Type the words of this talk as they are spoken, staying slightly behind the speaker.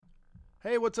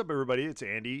Hey, what's up, everybody? It's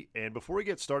Andy. And before we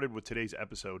get started with today's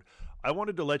episode, I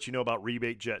wanted to let you know about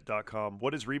RebateJet.com.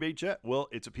 What is RebateJet? Well,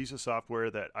 it's a piece of software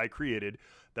that I created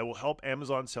that will help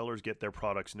Amazon sellers get their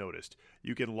products noticed.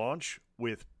 You can launch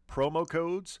with promo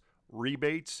codes,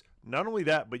 rebates. Not only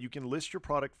that, but you can list your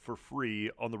product for free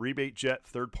on the RebateJet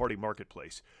third-party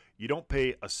marketplace. You don't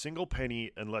pay a single penny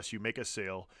unless you make a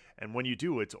sale, and when you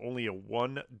do, it's only a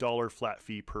 $1 flat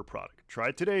fee per product. Try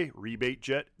it today,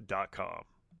 RebateJet.com.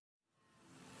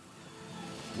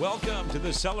 Welcome to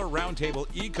the Seller Roundtable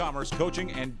e-commerce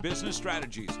coaching and business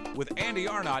strategies with Andy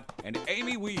Arnott and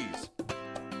Amy Wees.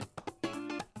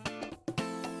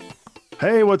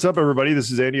 Hey, what's up, everybody?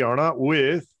 This is Andy Arnott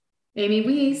with Amy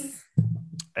Wees.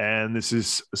 And this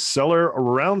is Seller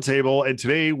Roundtable. And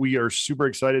today we are super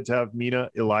excited to have Mina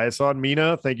Elias on.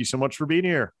 Mina, thank you so much for being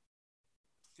here.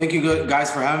 Thank you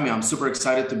guys for having me. I'm super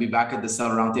excited to be back at the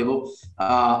Seller Roundtable.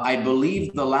 I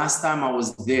believe the last time I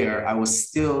was there, I was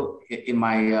still in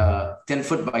my 10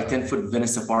 foot by 10 foot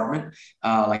Venice apartment,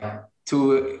 like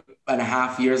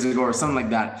 2.5 years ago or something like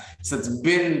that. So it's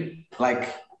been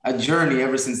like a journey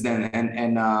ever since then.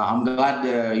 And I'm glad,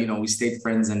 we stayed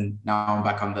friends and now I'm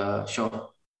back on the show.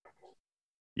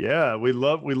 Yeah, we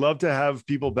love to have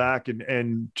people back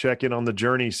and check in on the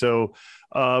journey. So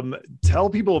tell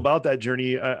people about that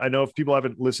journey. I know if people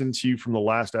haven't listened to you from the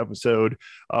last episode,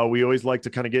 we always like to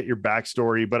kind of get your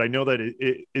backstory, but I know that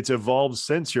it's evolved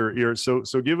since you're so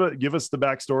give us the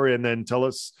backstory and then tell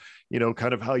us,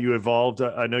 kind of how you evolved.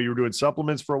 I know you were doing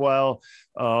supplements for a while,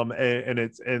 and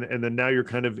then now you're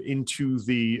kind of into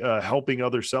the helping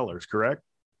other sellers, correct?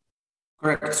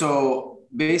 Correct. So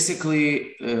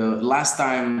basically, last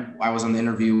time I was on the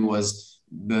interview was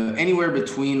anywhere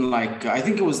between I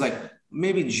think it was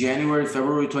maybe January,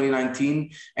 February 2019.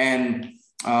 And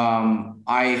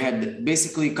I had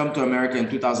basically come to America in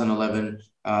 2011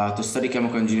 to study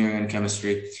chemical engineering and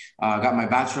chemistry. Got my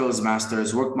bachelor's,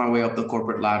 master's, worked my way up the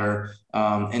corporate ladder.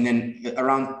 And then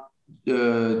around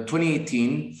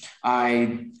 2018,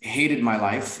 I hated my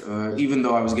life, even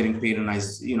though I was getting paid a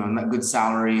nice, a good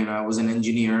salary, and I was an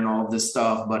engineer and all of this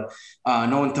stuff. But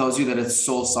no one tells you that it's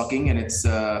soul sucking, and it's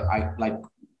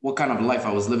what kind of life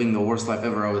I was living, the worst life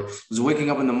ever. I was waking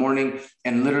up in the morning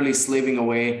and literally slaving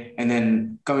away, and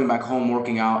then coming back home,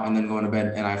 working out, and then going to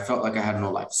bed. And I felt like I had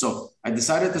no life. So I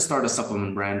decided to start a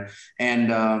supplement brand,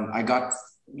 and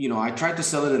I tried to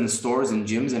sell it in stores and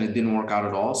gyms and it didn't work out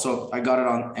at all. So I got it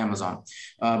on Amazon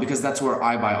because that's where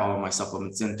I buy all of my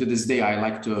supplements. And to this day, I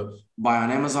like to buy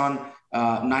on Amazon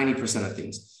 90% of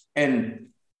things. And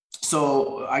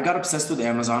so I got obsessed with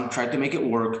Amazon, tried to make it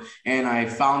work. And I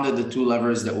found that the two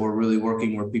levers that were really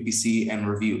working were PPC and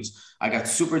reviews. I got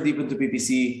super deep into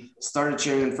PPC, started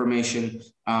sharing information.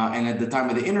 And at the time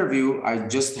of the interview, I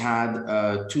just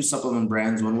had 2 supplement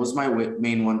brands. One was my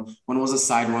main one was a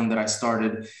side one that I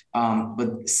started.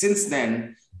 But since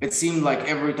then, it seemed like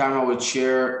every time I would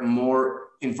share more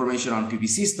information on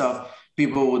PPC stuff,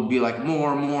 people would be like,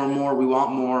 more, we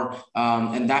want more.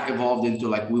 And that evolved into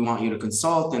we want you to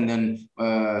consult. And then,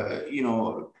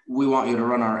 we want you to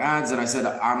run our ads. And I said,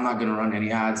 I'm not going to run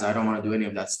any ads. I don't want to do any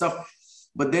of that stuff.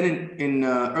 But then in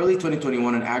early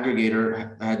 2021, an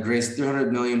aggregator had raised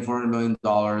 $300 million, $400 million,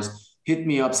 hit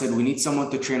me up, said, we need someone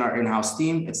to train our in-house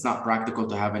team. It's not practical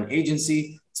to have an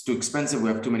agency. It's too expensive. We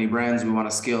have too many brands. We want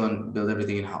to scale and build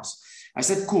everything in-house. I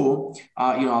said, cool.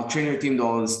 I'll train your team to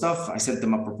all this stuff. I sent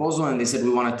them a proposal and they said,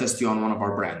 we want to test you on one of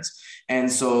our brands.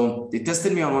 And so they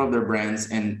tested me on one of their brands.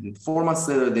 And 4 months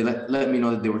later, they let me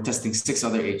know that they were testing 6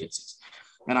 other agencies.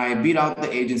 And I beat out the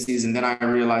agencies. And then I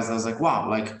realized, I was like, wow,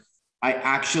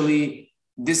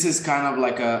 this is kind of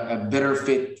like a better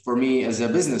fit for me as a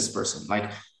business person.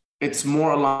 It's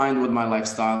more aligned with my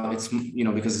lifestyle. It's,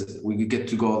 because we get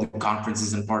to go to the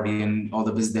conferences and party and all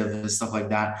the biz dev and stuff like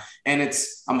that. And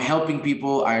I'm helping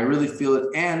people. I really feel it.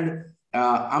 And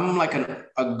I'm like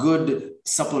a good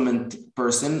supplement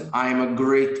person. I'm a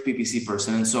great PPC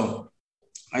person. And so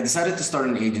I decided to start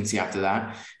an agency after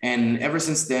that. And ever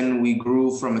since then, we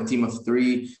grew from a team of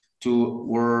 3 to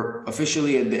we're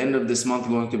officially at the end of this month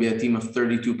going to be a team of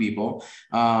 32 people.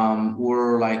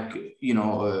 We're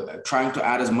trying to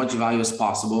add as much value as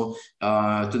possible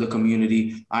to the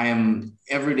community. I am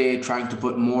every day trying to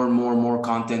put more and more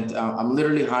content. I'm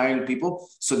literally hiring people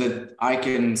so that I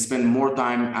can spend more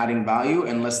time adding value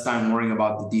and less time worrying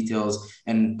about the details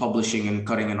and publishing and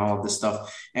cutting and all of this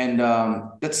stuff. And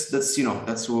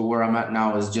that's where I'm at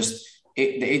now, is just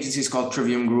the agency is called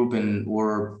Trivium Group, and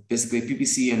we're basically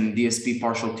PPC and DSP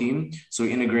partial team. So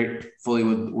we integrate fully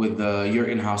with your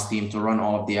in-house team to run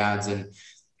all of the ads and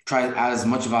try to add as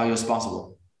much value as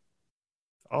possible.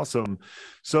 Awesome.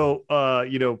 So,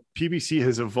 PPC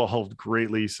has evolved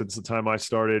greatly since the time I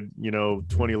started,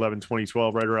 2011,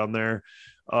 2012, right around there.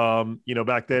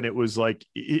 Back then it was like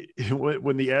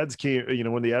when the ads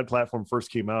came, when the ad platform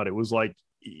first came out, it was like,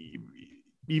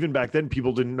 even back then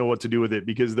people didn't know what to do with it,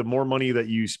 because the more money that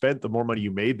you spent, the more money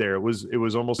you made there. It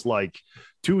was almost like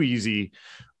too easy.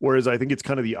 Whereas I think it's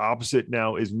kind of the opposite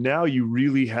now. Is now you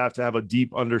really have to have a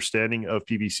deep understanding of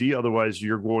PPC. Otherwise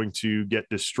you're going to get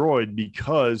destroyed,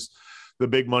 because the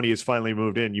big money has finally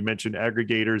moved in. You mentioned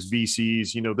aggregators,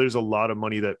 VCs, there's a lot of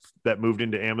money that moved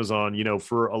into Amazon,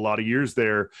 for a lot of years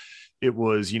there. It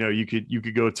was, you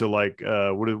could go to like,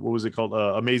 what was it called?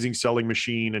 Amazing Selling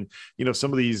Machine. And,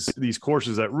 some of these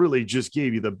courses that really just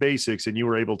gave you the basics and you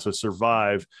were able to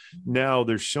survive. Now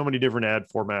there's so many different ad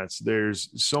formats. There's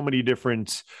so many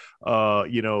different,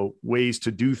 ways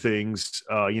to do things,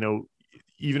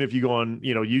 even if you go on,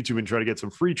 YouTube and try to get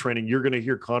some free training, you're going to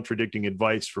hear contradicting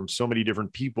advice from so many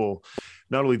different people.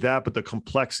 Not only that, but the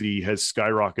complexity has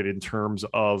skyrocketed in terms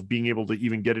of being able to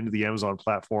even get into the Amazon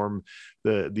platform,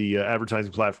 the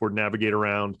advertising platform, navigate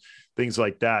around, things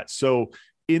like that. So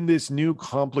in this new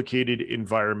complicated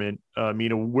environment,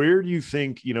 where do you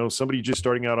think, somebody just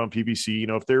starting out on PPC,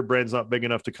 if their brand's not big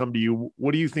enough to come to you,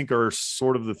 what do you think are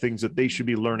sort of the things that they should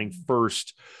be learning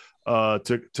first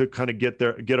to kind of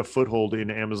get a foothold in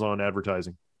Amazon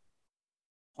advertising?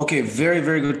 Okay, very,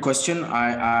 very good question.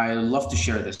 I love to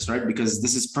share this, right? Because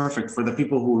this is perfect for the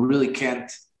people who really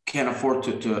can't afford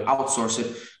to outsource it.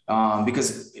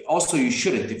 Because also you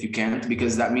shouldn't if you can't,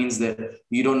 because that means that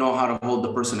you don't know how to hold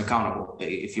the person accountable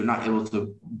if you're not able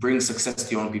to bring success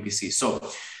to your own PPC. So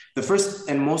the first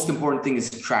and most important thing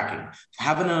is tracking.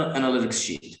 Have an analytics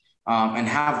sheet. And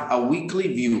have a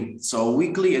weekly view. So a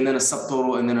weekly and then a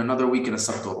subtotal and then another week and a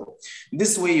subtotal.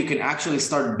 This way you can actually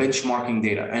start benchmarking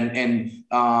data. And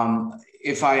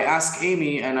if I ask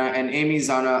Amy and Amy's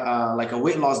on a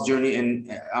weight loss journey,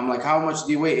 and I'm like, how much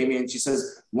do you weigh, Amy? And she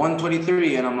says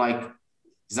 123. And I'm like,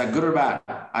 is that good or bad?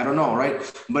 I don't know, right?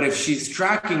 But if she's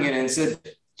tracking it and said,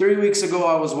 3 weeks ago,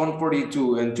 I was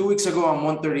 142 and 2 weeks ago, I'm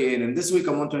 138. And this week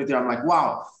I'm 123. I'm like,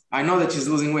 wow. I know that she's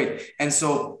losing weight. And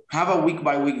so have a week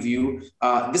by week view.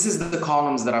 This is the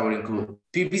columns that I would include.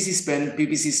 PPC spend,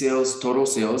 PPC sales, total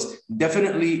sales,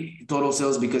 definitely total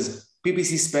sales, because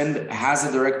PPC spend has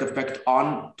a direct effect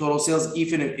on total sales.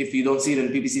 Even if you don't see it in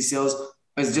PPC sales,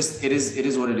 it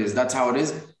is what it is. That's how it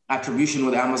is. Attribution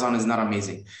with Amazon is not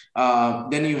amazing.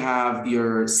 Then you have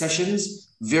your sessions.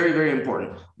 Very, very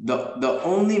important. The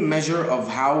only measure of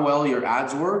how well your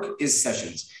ads work is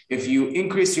sessions. If you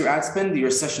increase your ad spend,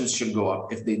 your sessions should go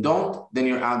up. If they don't, then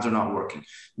your ads are not working.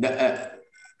 The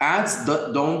ads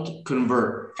don't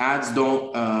convert. Ads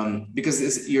don't,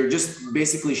 because you're just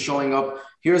basically showing up.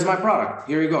 Here's my product.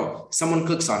 Here you go. Someone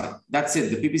clicks on it. That's it.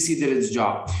 The PPC did its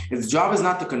job. Its job is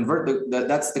not to convert.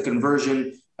 That's the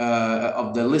conversion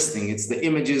of the listing. It's the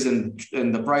images and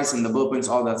the price and the bullet points,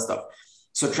 all that stuff.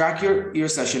 So track your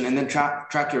session, and then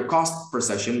track your cost per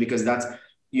session, because that's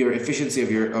your efficiency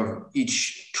of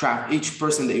each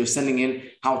person that you're sending in.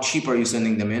 How cheap are you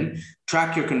sending them in?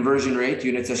 Track your conversion rate,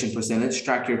 unit session percentage.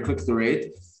 Track your click-through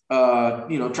rate.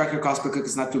 Track your cost per click.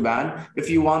 It's not too bad. If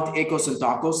you want ACOS and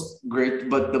TACOS, great.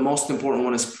 But the most important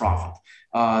one is profit,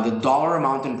 the dollar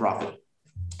amount in profit.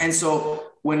 And so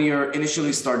when you're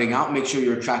initially starting out, make sure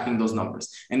you're tracking those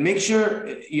numbers, and make sure,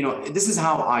 this is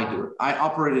how I do it. I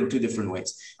operate in two different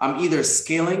ways. I'm either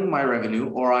scaling my revenue,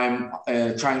 or I'm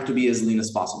trying to be as lean as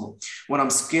possible. When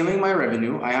I'm scaling my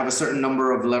revenue, I have a certain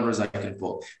number of levers I can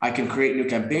pull. I can create new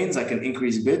campaigns. I can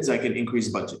increase bids. I can increase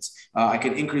budgets. I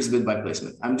can increase bid by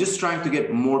placement. I'm just trying to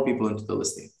get more people into the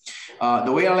listing.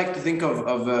 The way I like to think of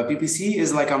PPC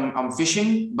is like I'm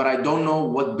fishing, but I don't know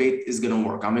what bait is going to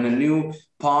work. I'm in a new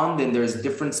pond, and there's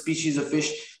different species of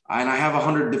fish, and I have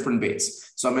 100 different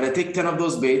baits. So I'm going to take 10 of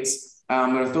those baits.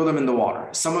 I'm going to throw them in the water.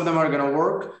 Some of them are going to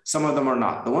work. Some of them are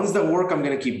not. The ones that work, I'm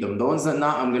going to keep them. The ones that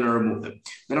not, I'm going to remove them.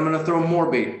 Then I'm going to throw more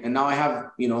bait. And now I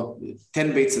have,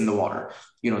 10 baits in the water.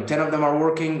 10 of them are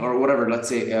working, or whatever. Let's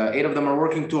say 8 of them are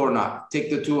working, 2 are not.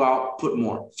 Take the 2 out, put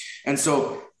more. And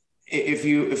so if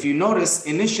you notice,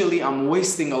 initially I'm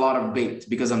wasting a lot of bait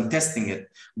because I'm testing it,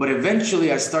 but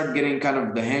eventually I start getting kind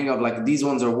of the hang of like, these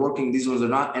ones are working, these ones are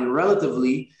not. And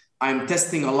relatively, I'm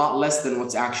testing a lot less than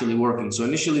what's actually working. So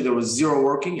initially there was 0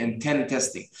 working and 10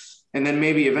 testing. And then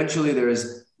maybe eventually there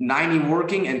is 90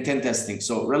 working and 10 testing.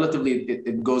 So relatively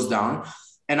it goes down.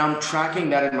 and I'm tracking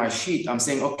that in my sheet. I'm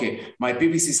saying, okay, my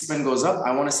PPC spend goes up.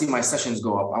 I want to see my sessions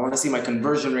go up. I want to see my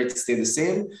conversion rates stay the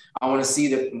same. I want to see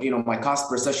that, my cost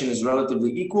per session is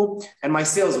relatively equal and my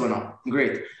sales went up.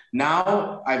 Great.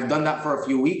 Now I've done that for a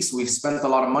few weeks. We've spent a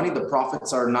lot of money. The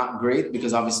profits are not great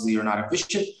because obviously you're not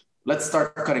efficient. Let's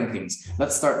start cutting things.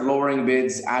 Let's start lowering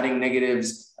bids, adding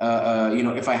negatives.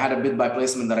 If I had a bid by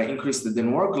placement that I increased that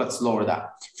didn't work, let's lower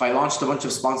that. If I launched a bunch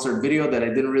of sponsored video that I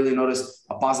didn't really notice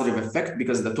a positive effect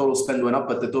because the total spend went up,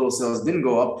 but the total sales didn't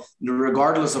go up,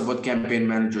 regardless of what campaign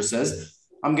manager says,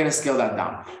 I'm going to scale that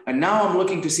down. And now I'm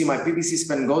looking to see my PPC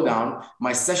spend go down.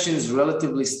 My sessions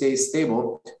relatively stay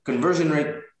stable. Conversion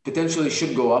rate potentially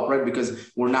should go up, right?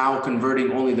 Because we're now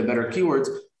converting only the better keywords,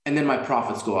 and then my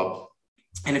profits go up.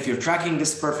 And if you're tracking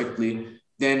this perfectly,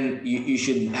 then you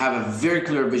should have a very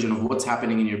clear vision of what's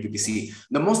happening in your PPC.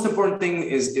 The most important thing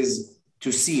is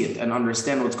to see it and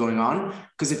understand what's going on.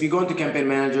 Because if you go into Campaign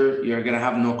Manager, you're going to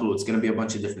have no clue. It's going to be a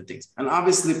bunch of different things. And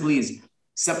obviously, please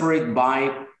separate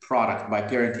by product, by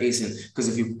parent ASIN. Because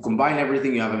if you combine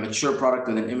everything, you have a mature product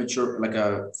with an immature, like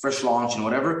a fresh launch and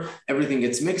whatever, everything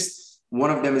gets mixed.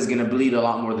 One of them is going to bleed a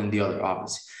lot more than the other,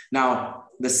 obviously. Now,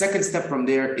 the second step from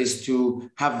there is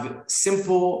to have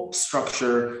simple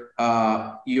structure.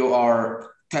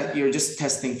 You're just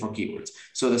testing for keywords.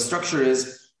 So the structure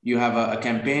is you have a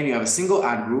campaign, you have a single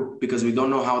ad group because we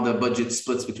don't know how the budget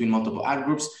splits between multiple ad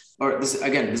groups. Or this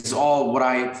is all what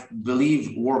I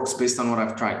believe works based on what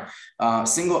I've tried. A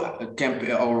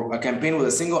campaign with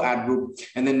a single ad group,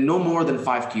 and then no more than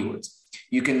 5 keywords.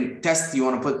 You can test, you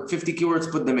want to put 50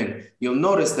 keywords, put them in. You'll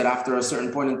notice that after a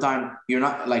certain point in time, you're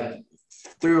not like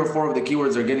 3 or 4 of the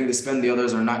keywords are getting the spend, the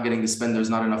others are not getting the spend. There's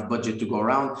not enough budget to go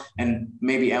around. And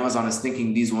maybe Amazon is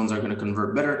thinking these ones are going to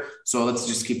convert better. So let's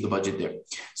just keep the budget there.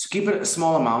 So keep it a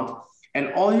small amount.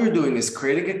 And all you're doing is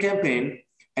creating a campaign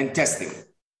and testing.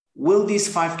 Will these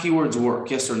 5 keywords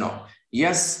work? Yes or no?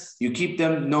 Yes, you keep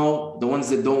them. No, the ones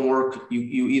that don't work,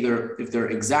 you either, if they're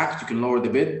exact, you can lower the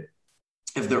bid.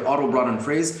 If they're auto brought in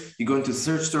phrase, you go into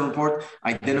search term report,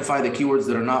 identify the keywords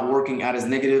that are not working, add as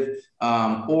negative,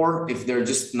 or if they're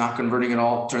just not converting at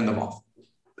all, turn them off.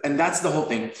 And that's the whole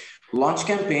thing. Launch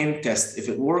campaign, test. If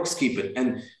it works, keep it.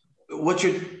 And what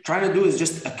you're trying to do is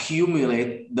just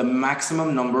accumulate the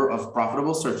maximum number of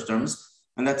profitable search terms,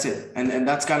 and that's it. And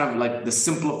that's kind of like the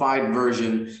simplified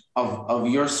version of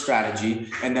your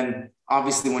strategy. And then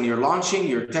obviously when you're launching,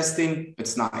 you're testing,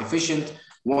 it's not efficient.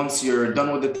 Once you're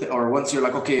done with it, or once you're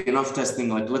like, okay, enough testing,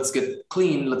 like let's get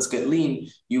clean, let's get lean,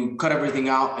 you cut everything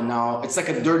out. And now it's like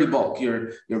a dirty bulk.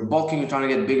 You're bulking, you're trying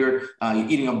to get bigger. You're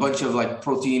eating a bunch of like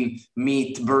protein,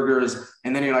 meat, burgers.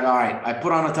 And then you're like, all right, I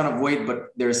put on a ton of weight, but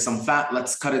there's some fat,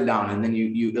 let's cut it down. And then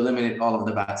you eliminate all of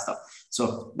the bad stuff.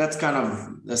 So that's kind of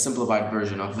a simplified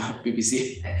version of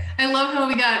PPC. I love how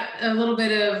we got a little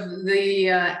bit of the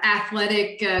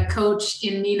athletic coach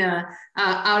in Nina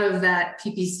out of that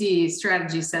PPC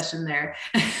strategy session there.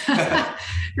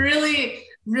 Really,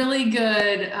 really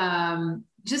good.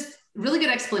 Just really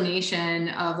good explanation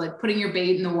of like putting your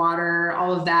bait in the water,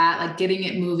 all of that, like getting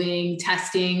it moving,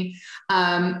 testing.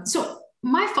 So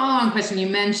my follow-on question, you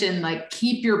mentioned like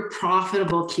keep your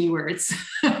profitable keywords.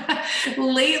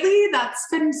 Lately, that's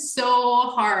been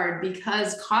so hard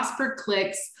because cost per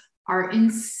clicks are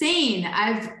insane.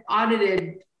 I've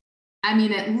audited, at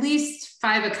least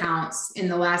 5 accounts in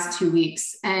the last 2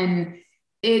 weeks. And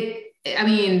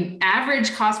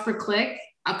average cost per click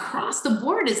across the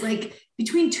board is like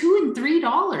between $2 and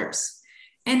 $3.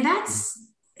 And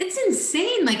it's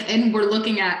insane. Like, and we're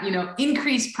looking at,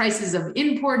 increased prices of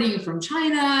importing from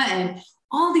China and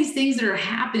all these things that are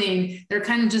happening. They're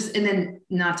kind of just, and then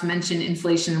not to mention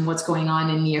inflation and what's going on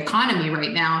in the economy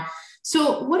right now.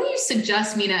 So what do you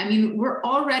suggest, Mina? We're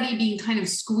already being kind of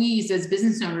squeezed as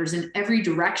business owners in every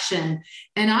direction.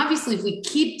 And obviously, if we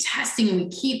keep testing and we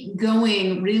keep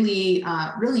going, really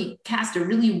cast a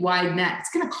really wide net,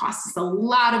 it's going to cost us a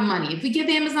lot of money. If we give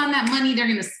Amazon that money, they're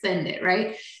going to spend it,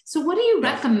 right? So what do you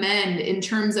recommend in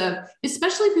terms of,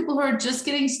 especially people who are just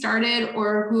getting started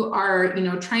or who are,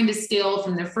 trying to scale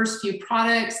from their first few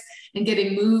products and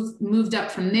getting moved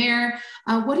up from there?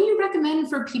 What do you recommend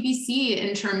for PPC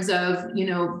in terms of,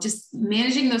 just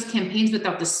managing those campaigns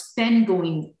without the spend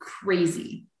going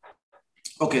crazy?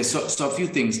 Okay, so a few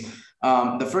things.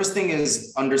 The first thing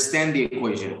is understand the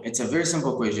equation. It's a very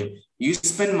simple equation. You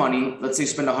spend money, let's say you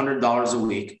spend $100 a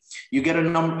week, you get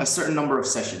a certain number of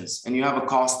sessions, and you have a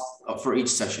cost for each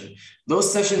session.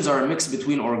 Those sessions are a mix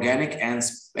between organic and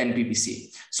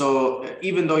PPC. So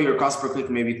even though your cost per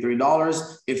click may be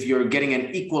 $3, if you're getting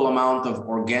an equal amount of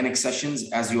organic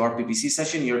sessions as you are PPC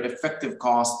session, your effective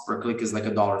cost per click is like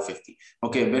 $1.50.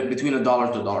 Okay, between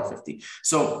 $1 to $1.50.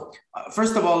 So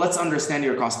first of all, let's understand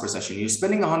your cost per session. You're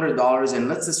spending $100, and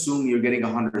let's assume you're getting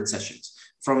 100 sessions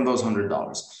from those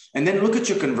 $100. And then look at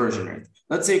your conversion rate.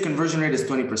 Let's say conversion rate is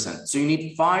 20%. So you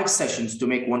need 5 sessions to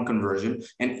make one conversion,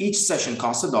 and each session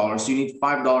costs $1. So you need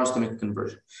 $5 to make a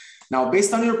conversion. Now,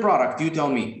 based on your product, you tell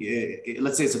me,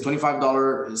 let's say it's a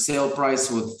 $25 sale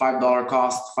price with $5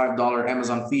 cost, $5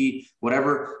 Amazon fee,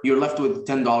 whatever, you're left with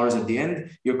 $10 at the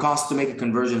end. Your cost to make a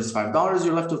conversion is $5.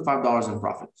 You're left with $5 in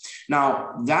profit.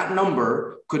 Now, that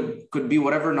number could be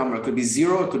whatever number. It could be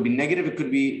 0, it could be negative, it could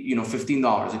be,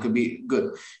 $15. It could be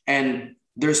good. And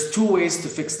there's 2 ways to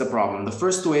fix the problem. The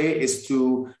first way is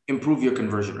to improve your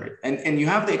conversion rate. And you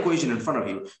have the equation in front of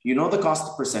you. You know the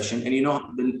cost per session, and you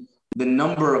know the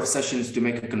number of sessions to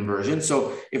make a conversion.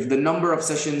 So if the number of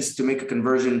sessions to make a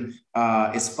conversion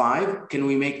is 5, can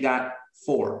we make that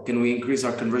 4? Can we increase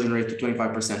our conversion rate to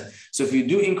 25%? So if you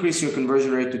do increase your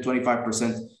conversion rate to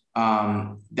 25%,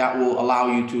 that will allow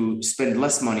you to spend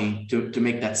less money to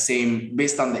make that same,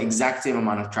 based on the exact same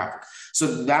amount of traffic.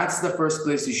 So that's the first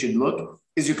place you should look,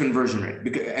 is your conversion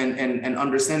rate, and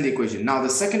understand the equation. Now, the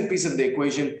second piece of the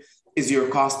equation is your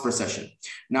cost per session.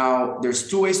 Now, there's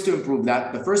 2 ways to improve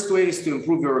that. The first way is to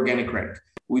improve your organic rank.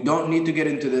 We don't need to get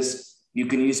into this. You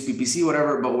can use PPC,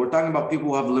 whatever, but we're talking about people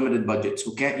who have limited budgets,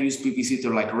 who can't use PPC to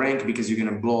rank because you're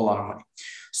going to blow a lot of money.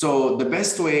 So the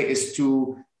best way is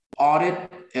to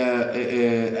audit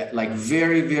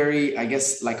very, very,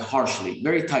 harshly,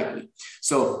 very tightly.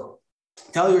 So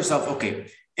tell yourself, okay,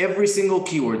 every single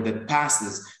keyword that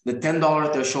passes the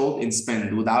 $10 threshold in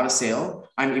spend without a sale,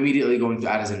 I'm immediately going to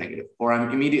add as a negative, or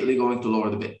I'm immediately going to lower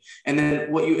the bid. And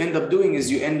then what you end up doing is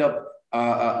you end up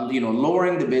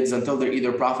lowering the bids until they're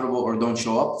either profitable or don't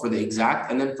show up for the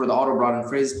exact. And then for the auto broaden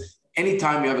phrase,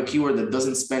 anytime you have a keyword that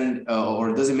doesn't spend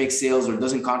or doesn't make sales or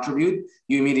doesn't contribute,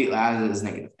 you immediately add it as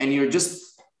negative. And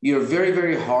you're very,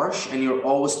 very harsh, and you're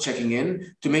always checking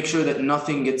in to make sure that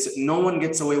no one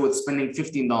gets away with spending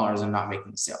 $15 and not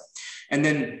making a sale. And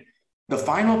then the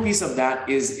final piece of that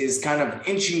is kind of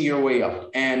inching your way up.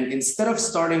 And instead of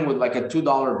starting with a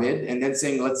 $2 bid and then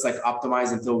saying, let's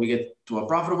optimize until we get to a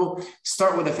profitable,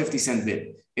 start with a 50-cent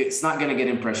bid. It's not going to get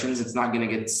impressions. It's not going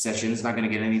to get sessions. It's not going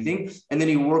to get anything. And then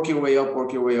you work your way up,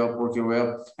 work your way up, work your way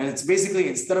up. And it's basically,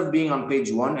 instead of being on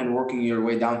page 1 and working your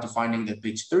way down to finding that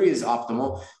page 3 is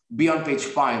optimal, be on page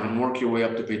 5 and work your way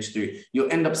up to page 3. You'll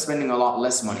end up spending a lot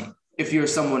less money if you're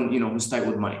someone, who's tight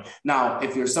with money. Now,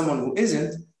 if you're someone who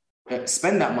isn't,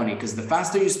 spend that money, because the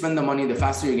faster you spend the money, the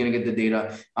faster you're going to get the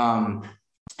data.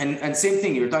 And same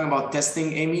thing, you're talking about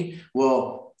testing, Amy.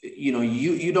 Well,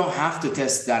 you don't have to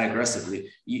test that aggressively,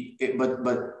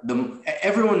 but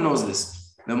everyone knows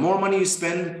this. The more money you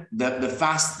spend, the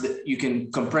faster you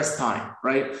can compress time,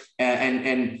 right?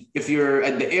 And if you're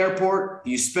at the airport,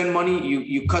 you spend money,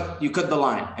 you cut the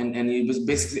line, and you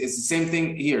basically, it's the same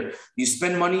thing here. You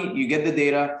spend money, you get the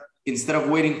data. Instead of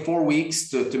waiting 4 weeks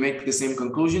to make the same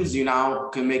conclusions, you now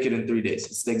can make it in 3 days.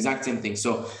 It's the exact same thing.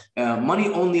 So money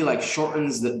only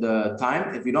shortens the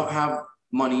time. If you don't have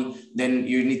money, then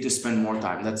you need to spend more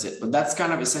time. That's it. But that's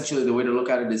kind of essentially the way to look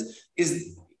at it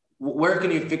is where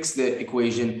can you fix the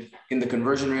equation in the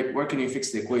conversion rate? Where can you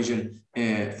fix the equation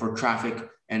for traffic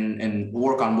and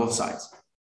work on both sides?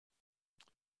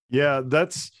 Yeah,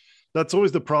 that's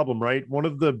always the problem, right? One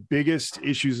of the biggest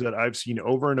issues that I've seen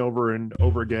over and over and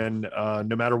over again,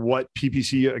 no matter what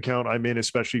PPC account I'm in,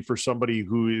 especially for somebody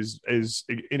who is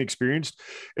inexperienced,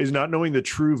 is not knowing the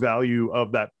true value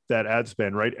of that ad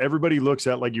spend, right? Everybody looks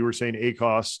at, like you were saying,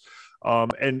 ACoS,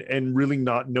 and really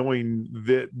not knowing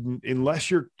that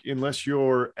unless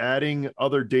you're adding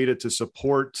other data to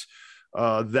support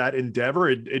that endeavor,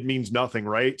 it means nothing,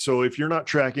 right? So if you're not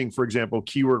tracking, for example,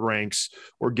 keyword ranks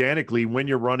organically when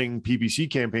you're running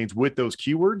PPC campaigns with those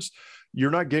keywords,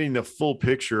 you're not getting the full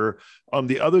picture.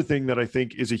 The other thing that I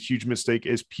think is a huge mistake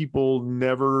is people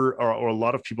never, or a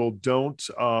lot of people don't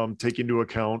take into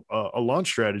account a launch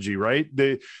strategy, right?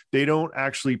 They don't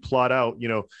actually plot out,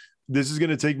 this is going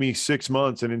to take me 6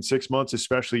 months. And in 6 months,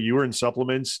 especially, you were in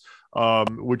supplements,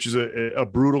 which is a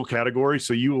brutal category.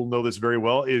 So you will know this very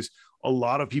well, is a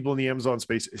lot of people in the Amazon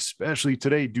space, especially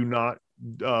today, do not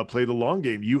play the long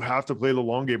game. You have to play the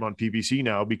long game on PPC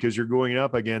now, because you're going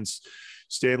up against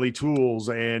Stanley Tools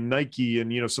and Nike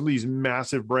and, some of these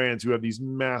massive brands who have these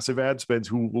massive ad spends,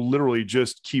 who will literally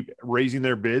just keep raising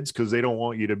their bids because they don't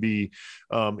want you to be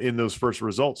in those first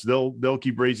results. They'll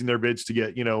keep raising their bids to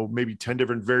get, maybe 10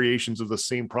 different variations of the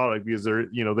same product because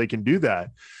they can do that.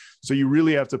 So you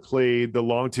really have to play the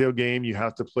long tail game. You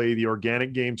have to play the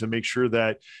organic game to make sure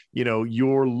that,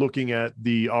 you're looking at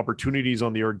the opportunities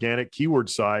on the organic keyword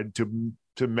side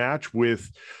to match with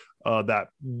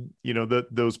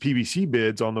those PPC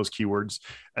bids on those keywords.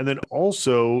 And then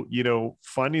also,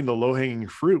 finding the low hanging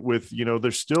fruit with,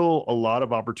 there's still a lot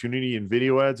of opportunity in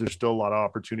video ads. There's still a lot of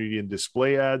opportunity in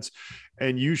display ads.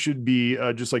 And you should be,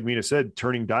 just like Mina said,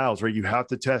 turning dials, right? You have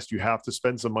to test, you have to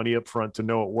spend some money up front to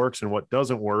know what works and what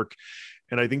doesn't work.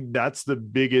 And I think that's the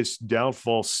biggest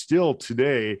downfall still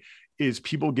today, is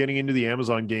people getting into the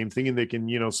Amazon game thinking they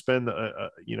can, spend a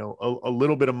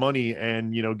little bit of money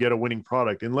and, get a winning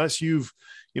product. Unless you've,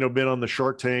 been on the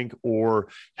Shark Tank or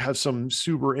have some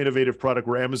super innovative product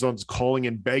where Amazon's calling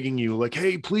and begging you like,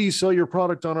 hey, please sell your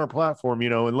product on our platform.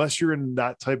 Unless you're in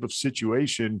that type of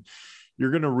situation,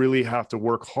 you're going to really have to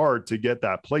work hard to get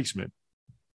that placement.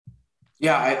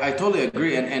 Yeah, I totally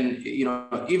agree. And,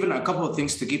 even a couple of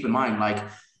things to keep in mind, like,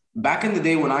 back in the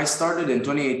day when I started in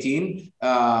 2018,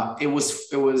 it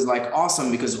was like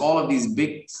awesome because all of these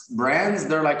big brands,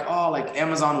 they're like, oh, like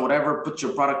Amazon, whatever, put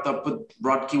your product up, put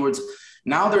broad keywords.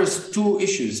 Now there's two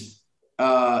issues.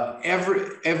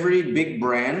 Every big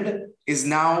brand is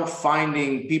now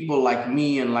finding people like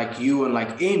me and like you and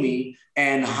like Amy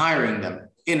and hiring them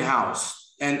in-house.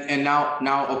 And now,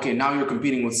 okay, now you're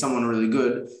competing with someone really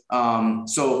good.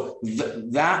 So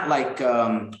that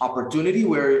opportunity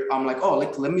where I'm like, oh,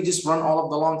 let me just run all of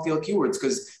the long tail keywords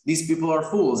because these people are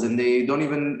fools and they don't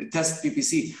even test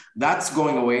PPC. That's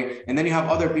going away. And then you have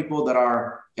other people that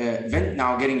are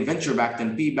now getting venture backed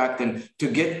and PE backed, and to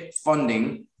get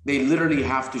funding, they literally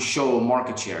have to show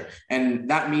market share. And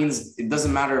that means it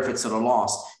doesn't matter if it's at a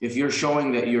loss. If you're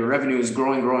showing that your revenue is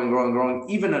growing,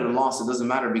 even at a loss, it doesn't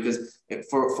matter, because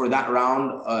for that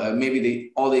round,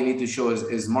 maybe all they need to show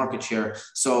is market share.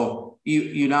 So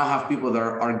you now have people that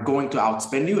are going to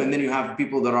outspend you, and then you have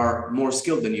people that are more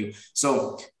skilled than you.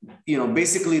 So,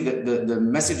 basically the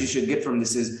message you should get from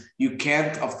this is you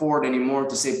can't afford anymore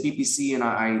to say PPC and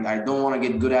I don't want to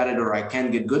get good at it, or I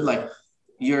can't get good. Like,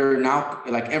 you're now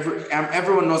like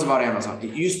everyone knows about Amazon. It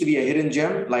used to be a hidden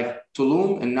gem like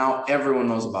Tulum, and now everyone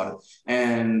knows about it.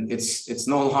 And it's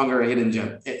no longer a hidden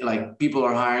gem. Like, people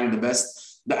are hiring the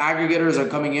best. The aggregators are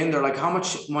coming in. They're like, how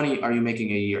much money are you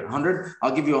making a year? 100?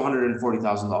 I'll give you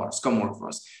 $140,000. Come work for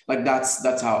us. Like,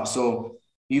 that's how. So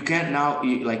you can't now,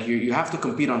 you have to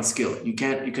compete on skill. You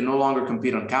can no longer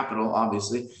compete on capital,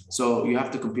 obviously. So you have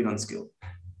to compete on skill.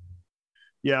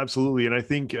 Yeah, absolutely. And I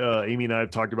think Amy and I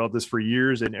have talked about this for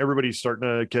years, and everybody's starting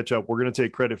to catch up. We're going to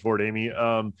take credit for it, Amy.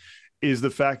 Is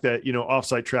the fact that,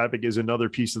 offsite traffic is another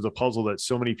piece of the puzzle that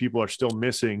so many people are still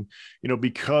missing,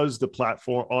 because the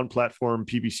on-platform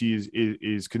PPC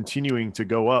is continuing to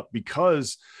go up,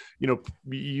 because,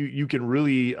 you can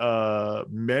really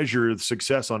measure the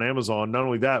success on Amazon. Not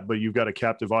only that, but you've got a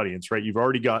captive audience, right? You've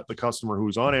already got the customer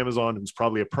who's on Amazon, who's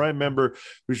probably a Prime member,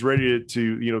 who's ready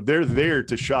to they're there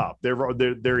to shop.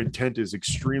 Their intent is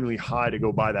extremely high to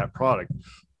go buy that product.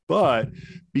 But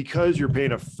because you're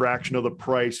paying a fraction of the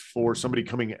price for somebody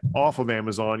coming off of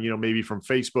Amazon, maybe from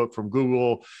Facebook, from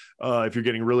Google, if you're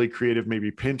getting really creative, maybe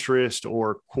Pinterest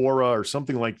or Quora or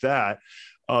something like that.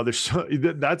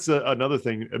 That's another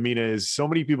thing, Amina, is so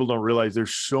many people don't realize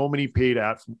there's so many paid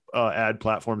ad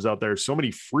platforms out there, so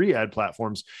many free ad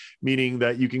platforms, meaning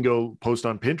that you can go post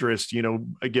on Pinterest,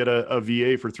 get a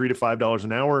VA for $3 to $5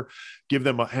 an hour,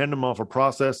 hand them off a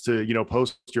process to,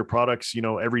 post your products,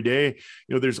 every day.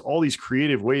 There's all these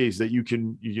creative ways that you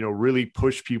can, really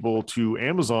push people to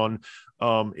Amazon,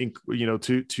 to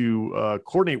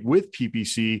coordinate with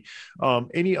PPC.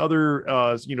 Any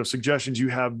other, suggestions you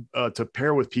have to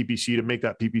pair with PPC to make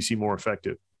that PPC more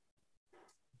effective?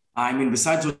 I mean,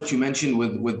 besides what you mentioned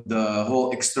with the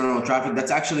whole external traffic,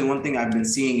 that's actually one thing I've been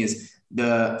seeing is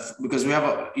because we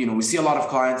have we see a lot of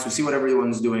clients, we see what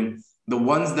everyone's doing. The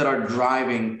ones that are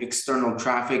driving external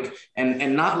traffic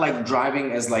and not like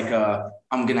driving as like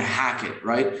I'm going to hack it,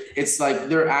 right? It's like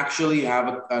they're actually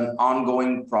have an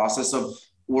ongoing process of,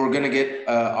 we're going to get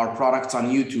our products on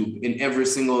YouTube in every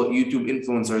single YouTube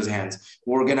influencer's hands.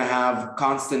 We're going to have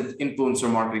constant influencer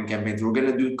marketing campaigns. We're going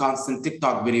to do constant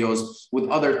TikTok videos with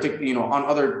on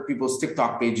other people's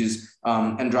TikTok pages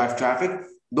and drive traffic.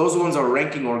 Those ones are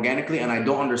ranking organically, and I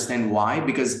don't understand why,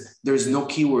 because there's no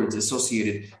keywords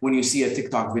associated when you see a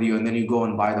TikTok video and then you go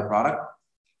and buy the product.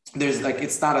 there's like,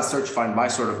 it's not a search find buy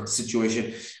sort of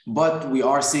situation, but we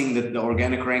are seeing that the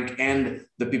organic rank and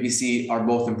the PPC are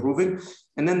both improving.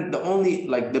 And then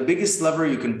the biggest lever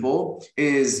you can pull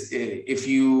is if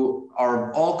you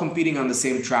are all competing on the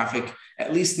same traffic,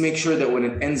 at least make sure that when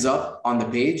it ends up on the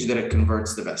page that it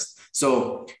converts the best.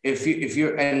 So if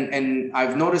you're, and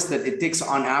I've noticed that it takes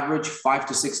on average 5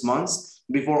 to 6 months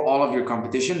before all of your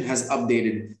competition has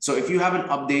updated. So if you haven't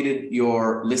updated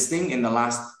your listing in the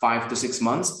last 5 to 6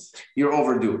 months, you're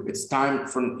overdue. It's time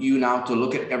for you now to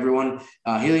look at everyone.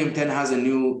 Helium 10 has a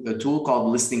new tool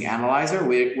called Listing Analyzer,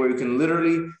 where you can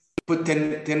literally put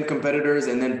 10 competitors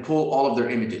and then pull all of their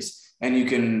images. And you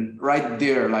can right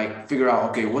there, like figure out,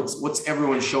 okay, what's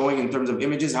everyone showing in terms of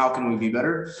images? How can we be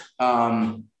better?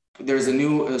 There's a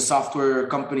new software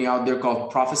company out there called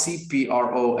Prophecy,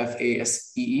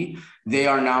 Profasee. They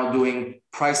are now doing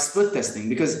price split testing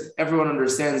because everyone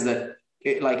understands that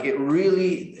it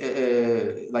really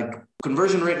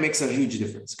conversion rate makes a huge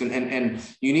difference. And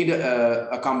you need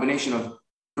a combination of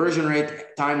conversion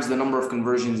rate times the number of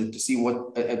conversions to see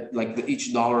what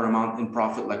each dollar amount in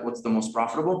profit, like what's the most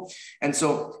profitable. And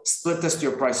so split test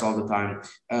your price all the time.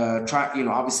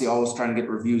 Obviously always trying to get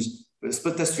reviews.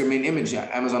 Split test your main image.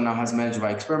 Amazon now has Managed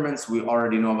by Experiments. We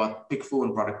already know about PickFu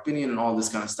and Product Opinion and all this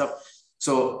kind of stuff.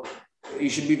 So you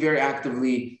should be very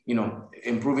actively,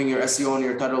 improving your SEO and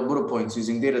your title bullet points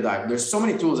using Data Dive. There's so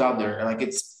many tools out there. Like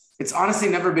it's honestly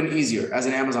never been easier as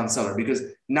an Amazon seller because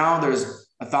now there's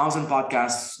 1,000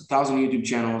 podcasts, 1,000 YouTube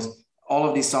channels, all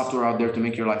of these software out there to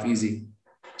make your life easy.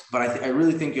 But I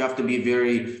really think you have to be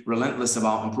very relentless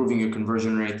about improving your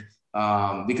conversion rate.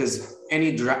 Because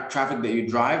any traffic that you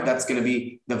drive, that's going to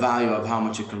be the value of how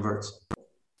much it converts.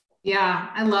 Yeah,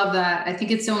 I love that. I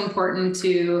think it's so important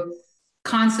to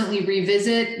constantly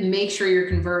revisit, make sure you're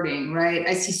converting, right?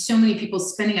 I see so many people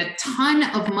spending a ton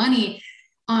of money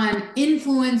on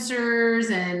influencers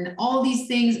and all these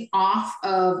things off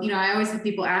of, I always have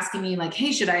people asking me like,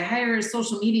 hey, should I hire a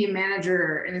social media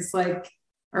manager? And it's like,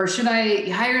 or should I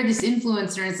hire this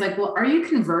influencer? And it's like, well, are you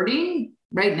converting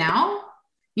right now?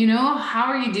 How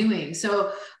are you doing?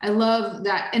 So I love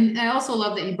that. And I also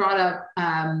love that you brought up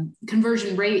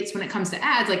conversion rates when it comes to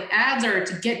ads. Like ads are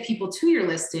to get people to your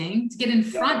listing, to get in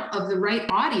front of the right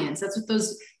audience. That's what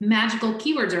those magical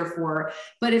keywords are for.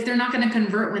 But if they're not going to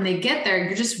convert when they get there,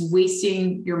 you're just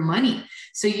wasting your money.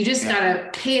 So you just got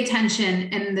to pay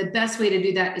attention. And the best way to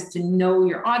do that is to know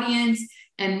your audience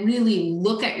and really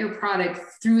look at your product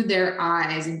through their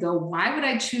eyes and go, why would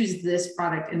I choose this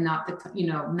product and not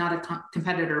not a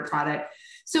competitor product?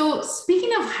 So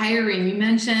speaking of hiring, you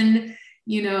mentioned,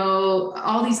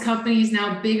 all these companies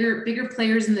now, bigger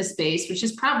players in the space, which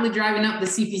is probably driving up the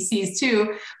CPCs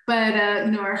too, but,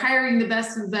 are hiring the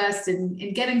best of the best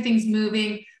and getting things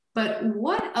moving. But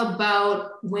what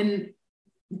about when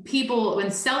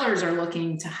sellers are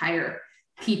looking to hire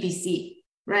PPC?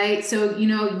 Right. So,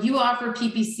 you offer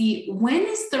PPC. When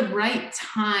is the right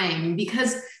time?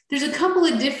 Because there's a couple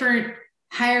of different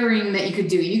hiring that you could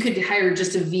do. You could hire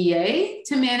just a VA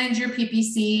to manage your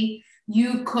PPC.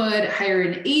 You could hire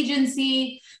an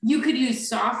agency. You could use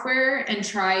software and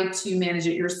try to manage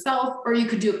it yourself, or you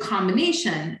could do a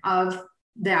combination of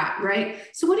that. Right.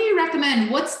 So what do you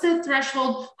recommend? What's the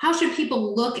threshold? How should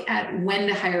people look at when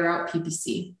to hire out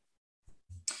PPC?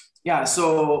 Yeah,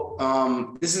 so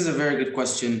this is a very good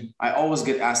question. I always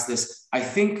get asked this. I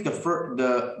think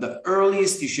the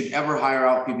earliest you should ever hire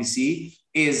out PPC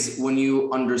is when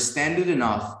you understand it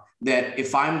enough that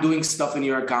if I'm doing stuff in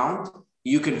your account,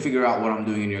 you can figure out what I'm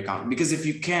doing in your account. Because if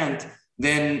you can't,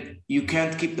 then you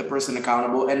can't keep the person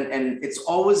accountable. And it's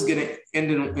always going to end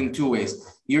in two ways.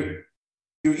 You're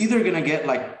either going to get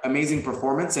like amazing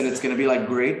performance and it's going to be like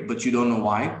great, but you don't know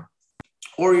why.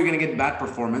 Or you're going to get bad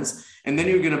performance and then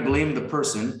you're going to blame the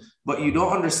person, but you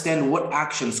don't understand what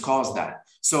actions caused that.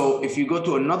 So if you go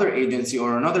to another agency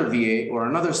or another VA or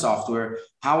another software,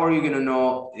 how are you going to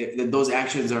know that those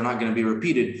actions are not going to be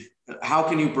repeated? How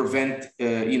can you prevent,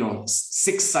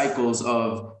 6 cycles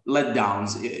of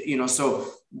letdowns?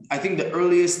 So I think the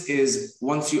earliest is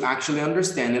once you actually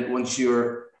understand it, once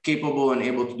you're capable and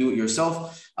able to do it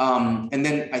yourself. And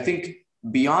then I think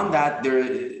beyond that,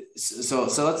 so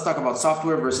let's talk about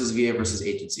software versus VA versus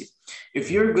agency.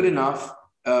 If you're good enough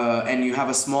and you have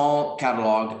a small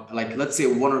catalog, like let's say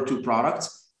 1 or 2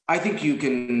 products, I think you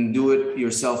can do it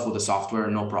yourself with a software,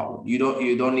 no problem. You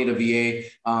don't need a VA.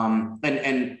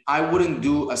 And I wouldn't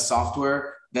do a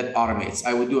software that automates.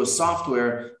 I would do a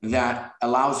software that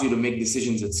allows you to make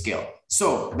decisions at scale.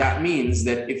 So that means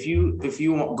that if you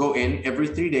go in every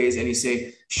 3 days and you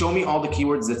say, show me all the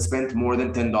keywords that spent more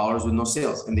than $10 with no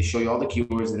sales, and they show you all the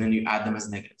keywords and then you add them as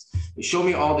negatives. They show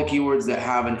me all the keywords that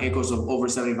have an ACoS of over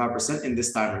 75% in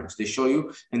this time range. They show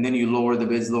you, and then you lower the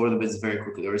bids very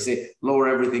quickly, or say lower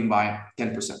everything by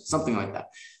 10%, something like that.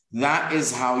 That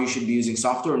is how you should be using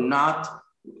software, not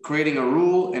creating a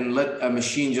rule and let a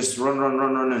machine just run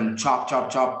and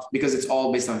chop, because it's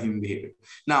all based on human behavior.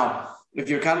 Now, if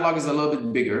your catalog is a little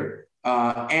bit bigger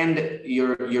and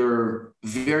you're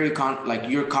very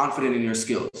you're confident in your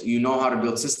skills, you know how to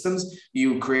build systems,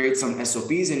 you create some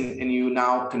SOPs, and you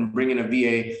now can bring in a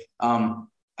VA.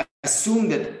 Assume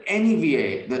that any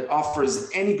VA that offers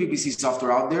any PPC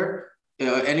software out there,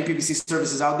 any PPC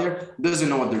services out there, doesn't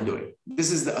know what they're doing. This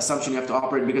is the assumption you have to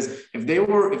operate, because if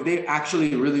they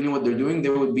actually really knew what they're doing, they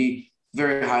would be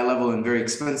very high level and very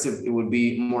expensive. It would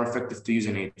be more effective to use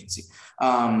an agency.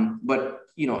 But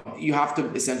you have to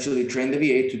essentially train the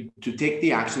VA to take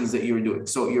the actions that you're doing.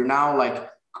 So you're now like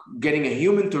getting a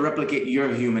human to replicate your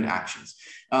human actions.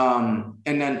 And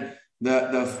then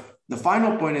the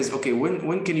final point is, okay,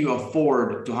 when can you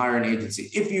afford to hire an agency?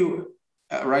 If you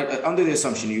under the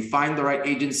assumption you find the right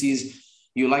agencies,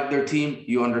 you like their team,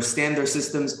 you understand their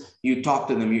systems, you talk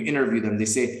to them, you interview them. They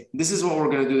say, this is what we're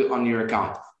going to do on your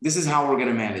account. This is how we're going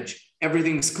to manage.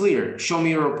 Everything's clear. Show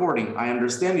me your reporting. I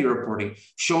understand your reporting.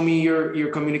 Show me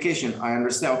your communication. I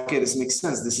understand. Okay, this makes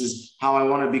sense. This is how I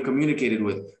want to be communicated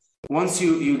with. Once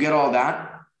you get all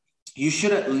that, you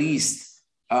should at least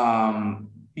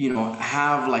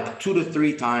have like 2 to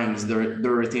 3 times the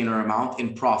retainer amount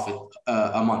in profit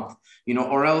a month.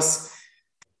 Or else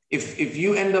if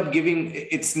you end up giving,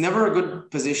 it's never a good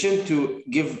position to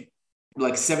give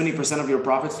like 70% of your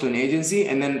profits to an agency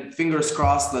and then fingers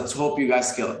crossed, let's hope you guys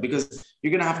scale it, because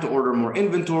you're going to have to order more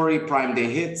inventory. Prime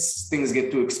Day hits, things get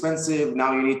too expensive.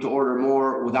 Now you need to order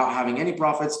more without having any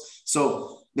profits.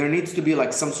 So there needs to be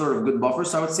like some sort of good buffer.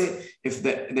 So I would say if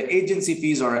the agency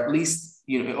fees are at least,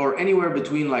 or anywhere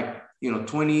between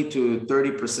 20 to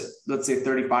 30%, let's say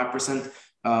 35%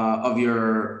 of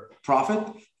your profit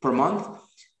per month,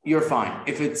 you're fine.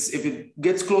 If it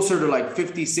gets closer to like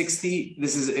 50, 60,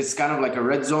 it's kind of like a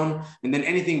red zone. And then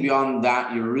anything beyond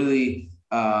that, you're really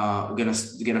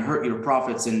gonna hurt your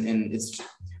profits. And it's,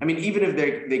 even if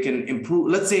they can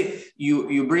improve, let's say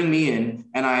you bring me in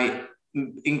and I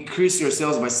increase your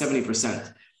sales by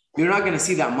 70%. You're not going to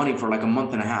see that money for like a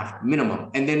month and a half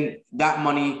minimum. And then that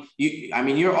money,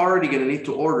 you're already going to need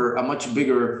to order a much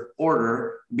bigger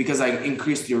order because I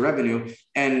increased your revenue.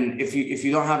 And if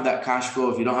you don't have that cash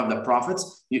flow, if you don't have that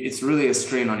profits, it's really a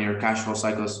strain on your cash flow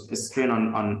cycles. It's a strain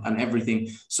on everything.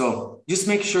 So just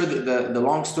make sure that the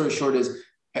long story short is,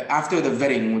 after the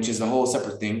vetting, which is a whole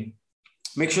separate thing,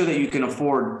 make sure that you can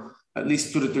afford at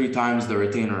least 2 to 3 times the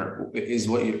retainer is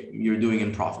what you're doing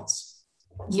in profits.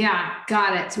 Yeah,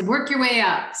 got it. So work your way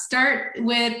up. Start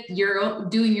with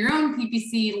doing your own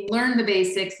PPC, learn the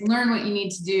basics, learn what you need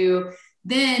to do,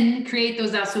 then create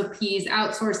those SOPs,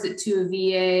 outsource it to a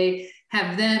VA,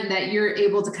 have them that you're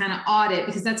able to kind of audit,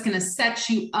 because that's going to set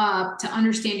you up to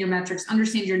understand your metrics,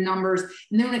 understand your numbers.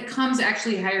 And then when it comes to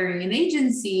actually hiring an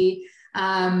agency,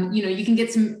 you can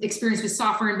get some experience with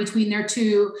software in between there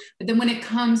too. But then when it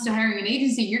comes to hiring an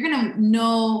agency, you're going to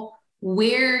know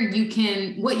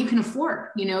what you can afford,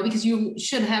 because you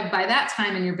should have by that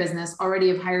time in your business already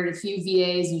have hired a few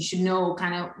VAs. You should know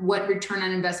kind of what return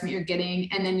on investment you're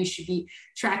getting. And then you should be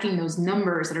tracking those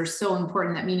numbers that are so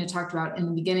important that Mina talked about in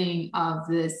the beginning of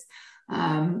this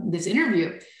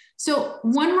interview. So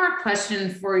one more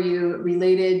question for you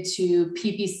related to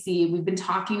PPC. We've been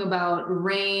talking about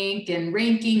rank and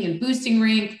ranking and boosting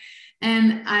rank.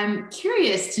 And I'm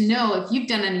curious to know if you've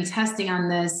done any testing on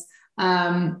this.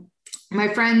 My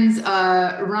friends,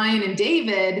 Ryan and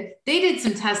David, they did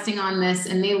some testing on this,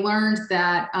 and they learned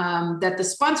that the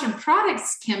sponsored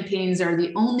products campaigns are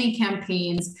the only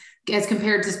campaigns, as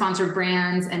compared to sponsored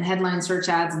brands and headline search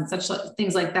ads and such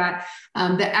things like that,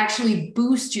 that actually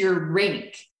boost your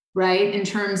rank, right? In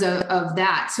terms of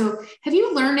that. So have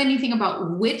you learned anything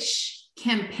about which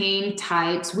campaign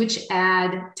types, which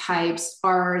ad types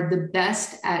are the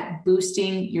best at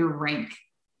boosting your rank?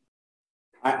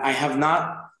 I have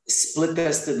not split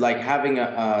tested like having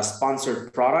a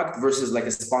sponsored product versus like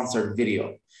a sponsored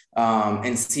video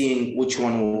and seeing which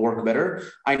one will work better.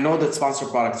 I know that sponsored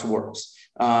products works,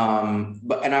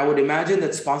 and I would imagine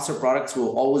that sponsored products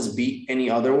will always beat any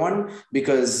other one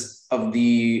because of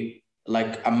the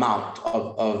amount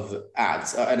of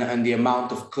ads and the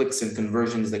amount of clicks and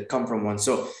conversions that come from one.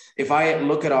 So if I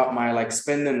look at my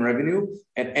spend and revenue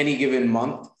at any given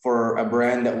month for a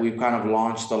brand that we've kind of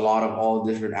launched a lot of all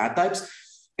different ad types,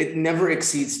 it never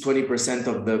exceeds 20%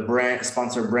 of the brand,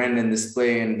 sponsor brand and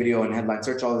display and video and headline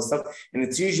search, all this stuff. And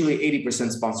it's usually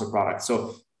 80% sponsor product.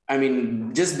 So, I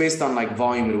mean, just based on like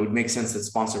volume, it would make sense that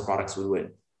sponsor products would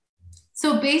win.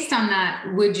 So based on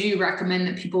that, would you recommend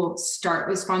that people start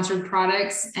with sponsored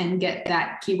products and get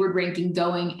that keyword ranking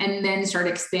going and then start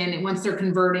expanding once they're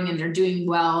converting and they're doing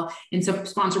well in some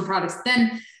sponsored products,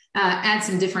 then add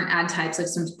some different ad types like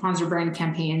some sponsored brand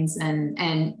campaigns and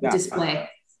display?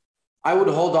 I would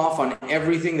hold off on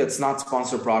everything that's not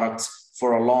sponsored products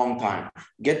for a long time.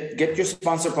 Get your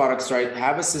sponsor products right,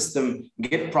 have a system,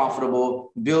 get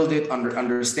profitable, build it,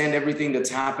 understand everything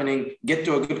that's happening, get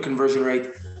to a good conversion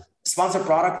rate. Sponsored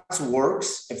products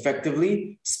works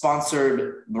effectively.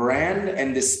 Sponsored brand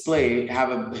and display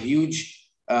have a huge,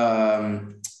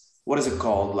 what is it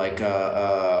called? Like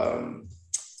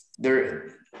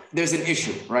there's an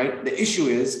issue, right? The issue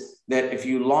is that if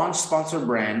you launch sponsored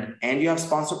brand and you have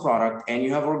sponsored product and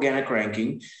you have organic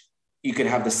ranking, you could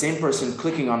have the same person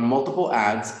clicking on multiple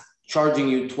ads, charging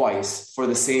you twice for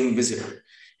the same visitor.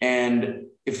 And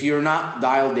if you're not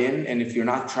dialed in and if you're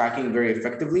not tracking very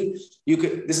effectively,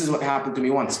 this is what happened to me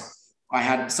once. I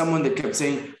had someone that kept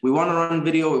saying, we want to run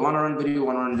video, we want to run video, we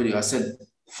want to run video. I said,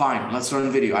 fine, let's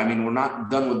run video. I mean, we're not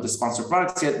done with the sponsored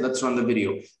products yet. Let's run the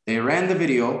video. They ran the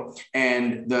video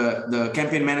and the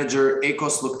campaign manager,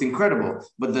 ACOS, looked incredible,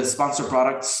 but the sponsored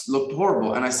products looked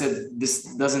horrible. And I said,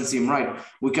 this doesn't seem right.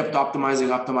 We kept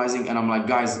optimizing. And I'm like,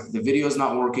 guys, the video is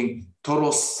not working.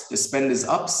 Total spend is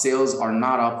up, sales are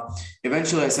not up.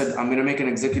 Eventually I said, I'm going to make an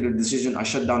executive decision. I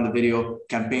shut down the video.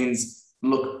 Campaigns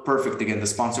look perfect again, the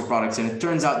sponsored products. And it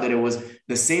turns out that it was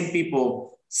the same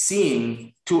people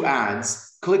seeing two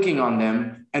ads, clicking on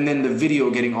them, and then the video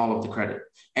getting all of the credit.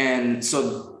 And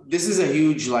so this is a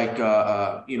huge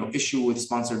issue with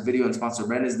sponsored video and sponsored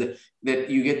brand is that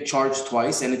you get charged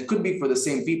twice, and it could be for the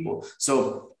same people.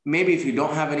 So maybe if you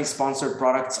don't have any sponsored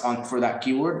products on for that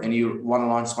keyword and you want to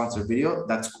launch sponsored video,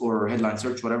 that's cool, or headline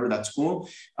search, whatever, that's cool.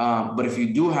 But if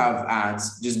you do have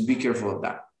ads, just be careful of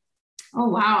that. Oh,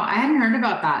 wow. I hadn't heard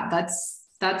about that.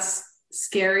 That's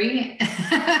scary.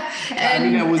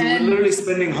 I was literally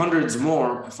spending hundreds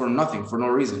more for nothing, for no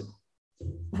reason.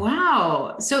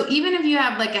 Wow. So even if you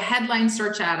have like a headline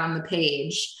search ad on the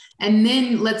page, and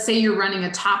then let's say you're running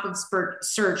a top of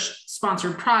search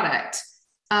sponsored product,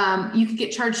 you could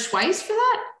get charged twice for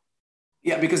that?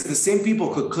 Yeah, because the same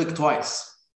people could click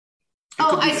twice.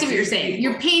 I see what you're saying.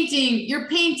 You're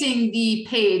painting the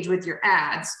page with your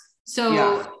ads.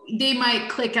 So they might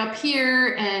click up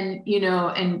here and,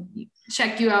 and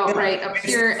check you out right up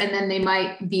here. And then they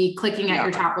might be clicking at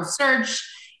your top of search,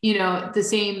 the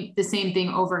same thing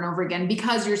over and over again,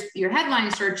 because your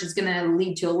headline search is going to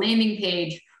lead to a landing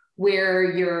page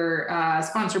where your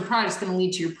sponsored product is going to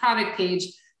lead to your product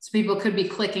page. So people could be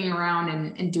clicking around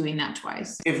and doing that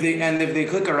twice. If they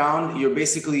click around, you're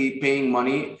basically paying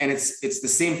money, and it's the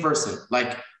same person.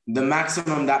 Like the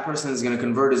maximum that person is going to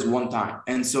convert is one time.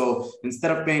 And so instead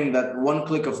of paying that one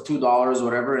click of $2,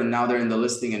 whatever, and now they're in the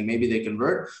listing and maybe they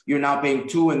convert, you're now paying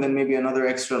 $2 and then maybe another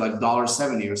extra like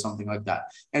 $1.70 or something like that.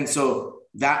 And so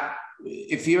that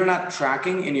if you're not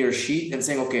tracking in your sheet and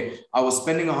saying, okay, I was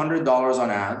spending $100 on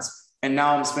ads, and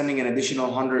now I'm spending an additional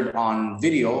 100 on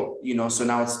video, so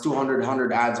now it's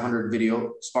 100 ads, 100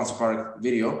 video, sponsor product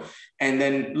video. And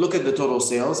then look at the total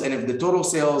sales. And if the total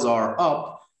sales are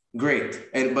up,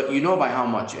 great. But by how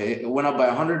much? It went up by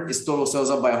 100. Is total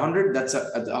sales up by 100? That's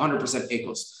a 100%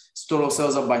 ACOS. Is total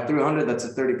sales up by 300? That's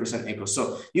a 30% ACOS.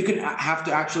 So you can have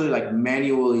to actually like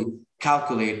manually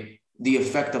calculate the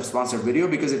effect of sponsored video,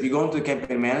 because if you go into the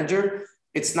campaign manager,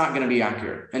 it's not going to be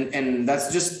accurate. And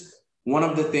that's just one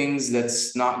of the things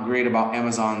that's not great about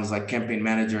Amazon's like campaign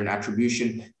manager and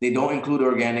attribution. They don't include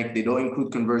organic, they don't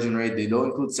include conversion rate, they don't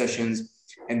include sessions.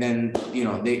 And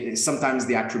then, sometimes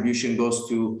the attribution goes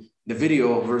to the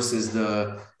video versus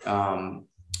the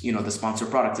sponsored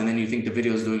product. And then you think the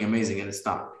video is doing amazing and it's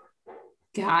not.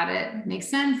 Got it. Makes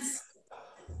sense.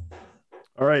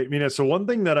 All right, Mina. So one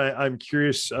thing that I'm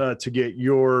curious to get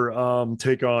your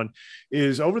take on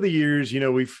is, over the years,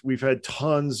 we've had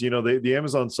tons. The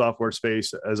Amazon software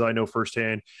space, as I know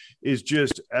firsthand, is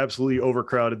just absolutely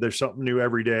overcrowded. There's something new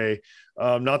every day.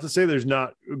 Not to say there's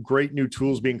not great new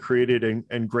tools being created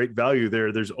and great value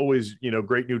there. There's always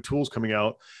great new tools coming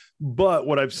out. But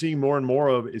what I've seen more and more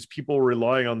of is people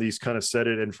relying on these kind of set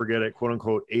it and forget it, quote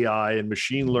unquote, AI and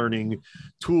machine learning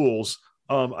tools.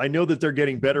 I know that they're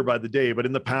getting better by the day, but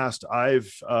in the past, I've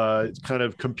kind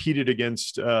of competed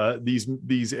against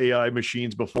these AI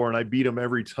machines before, and I beat them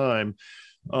every time.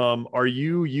 Are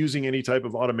you using any type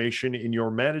of automation in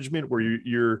your management where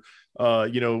you're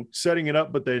setting it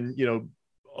up, but then,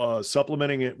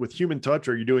 supplementing it with human touch?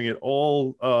 Are you doing it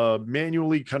all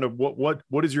manually? Kind of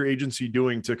what is your agency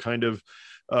doing to kind of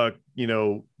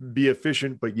be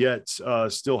efficient, but yet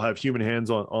still have human hands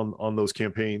on those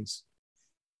campaigns?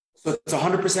 So it's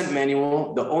 100%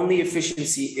 manual. The only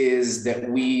efficiency is that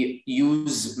we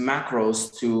use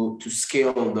macros to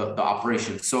scale the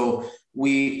operation. So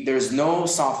there's no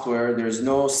software, there's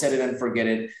no set it and forget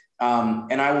it.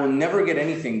 And I will never get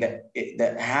anything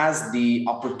that has the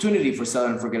opportunity for sell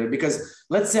it and forget it. Because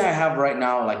let's say I have right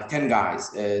now like 10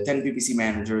 guys, 10 PPC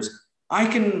managers. I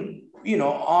can,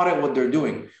 audit what they're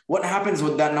doing. What happens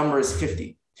with that number is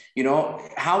 50.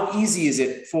 How easy is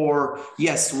it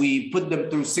yes, we put them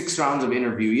through 6 rounds of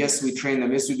interview. Yes, we train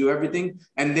them. Yes, we do everything.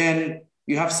 And then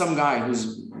you have some guy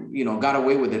who's, got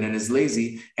away with it and is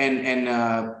lazy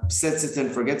and sets it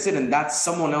and forgets it. And that's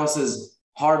someone else's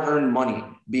hard-earned money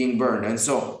being burned. And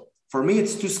so for me,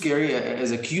 it's too scary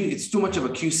it's too much of a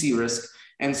QC risk.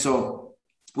 And so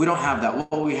we don't have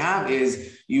that. What we have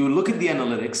is you look at the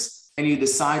analytics and you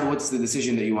decide what's the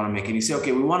decision that you want to make. And you say,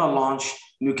 okay, we want to launch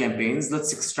new campaigns.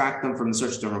 Let's extract them from the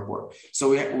search term report. So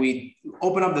we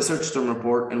open up the search term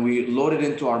report and we load it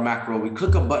into our macro. We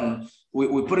click a button.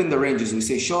 We put in the ranges. We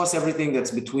say, show us everything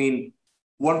that's between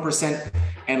 1%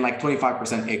 and like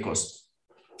 25% ACOS.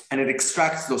 And it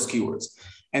extracts those keywords.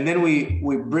 And then we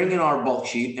bring in our bulk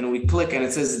sheet and we click and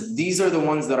it says, these are the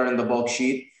ones that are in the bulk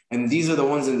sheet. And these are the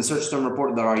ones in the search term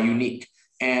report that are unique.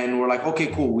 And we're like, okay,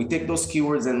 cool. We take those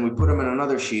keywords and we put them in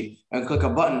another sheet and click a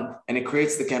button and it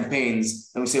creates the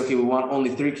campaigns. And we say, okay, we want only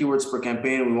 3 keywords per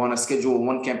campaign. We want to schedule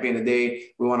 1 campaign a day.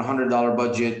 We want $100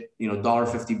 budget,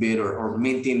 $1.50 bid or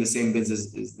maintain the same bids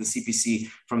as the CPC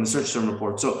from the search term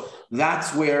report. So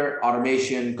that's where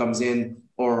automation comes in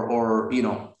or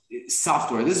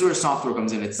software. This is where software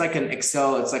comes in. It's like an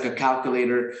Excel. It's like a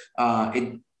calculator.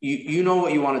 You know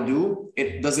what you want to do.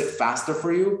 It does it faster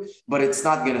for you, but it's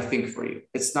not going to think for you.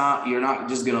 You're not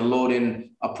just going to load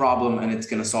in a problem and it's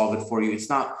going to solve it for you. It's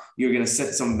not, you're going to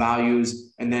set some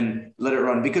values and then let it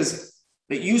run, because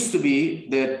it used to be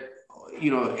that,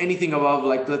 anything above,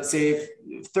 like, let's say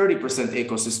 30%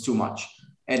 ACOS is too much.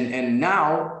 And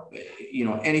now,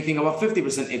 anything above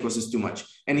 50% ACOS is too much.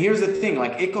 And here's the thing,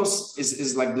 like ACOS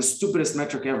is like the stupidest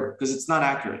metric ever, because it's not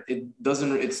accurate.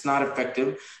 It's not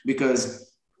effective, because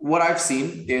what I've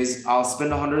seen is I'll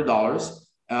spend $100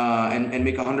 and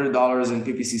make $100 in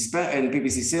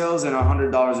PPC sales and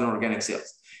 $100 in organic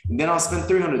sales. And then I'll spend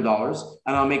 $300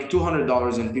 and I'll make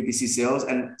 $200 in PPC sales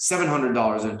and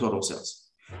 $700 in total sales.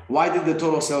 Why did the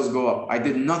total sales go up? I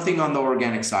did nothing on the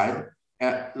organic side.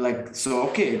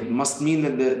 Okay, it must mean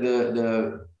that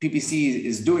the PPC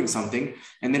is doing something.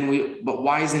 And then but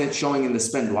why isn't it showing in the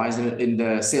spend? Why isn't it in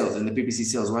the sales, in the PPC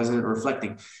sales? Why isn't it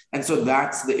reflecting? And so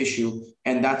that's the issue.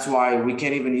 And that's why we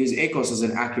can't even use ACOS as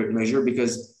an accurate measure,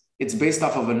 because it's based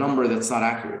off of a number that's not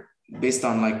accurate, based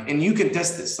on and you can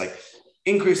test this,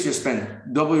 increase your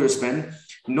spend, double your spend.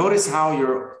 Notice how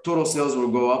your total sales will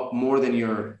go up more than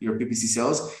your PPC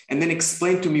sales. And then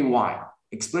explain to me why.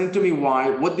 Explain to me why.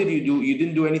 What did you do? You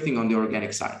didn't do anything on the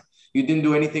organic side. You didn't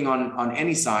do anything on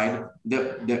any side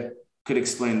that could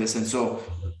explain this. And so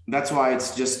that's why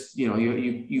it's just,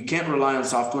 you can't rely on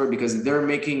software, because they're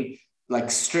making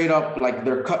straight up,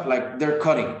 they're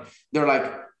cutting. They're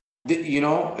like,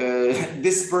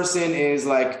 this person is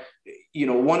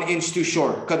 1 inch too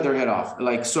short, cut their head off,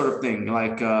 sort of thing.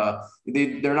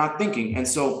 They're not thinking. And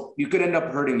so you could end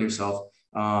up hurting yourself.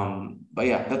 But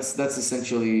yeah, that's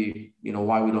essentially,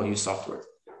 why we don't use software.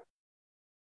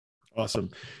 Awesome.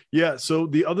 Yeah. So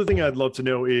the other thing I'd love to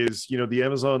know is, the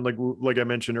Amazon, like I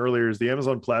mentioned earlier, is the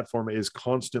Amazon platform is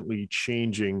constantly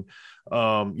changing.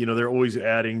 They're always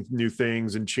adding new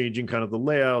things and changing kind of the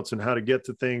layouts and how to get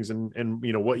to things and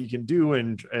what you can do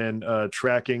and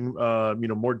tracking,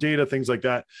 more data, things like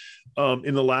that.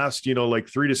 In the last,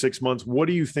 3 to 6 months, what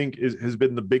do you think has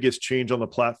been the biggest change on the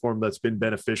platform that's been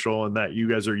beneficial and that you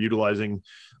guys are utilizing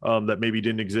that maybe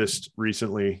didn't exist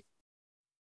recently?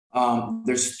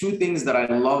 There's 2 things that I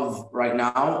love right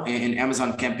now in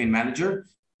Amazon Campaign Manager.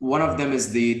 One of them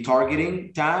is the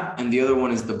targeting tab, and the other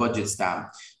one is the budgets tab.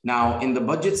 Now, in the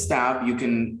budgets tab, you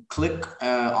can click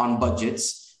on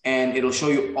budgets, and it'll show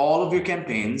you all of your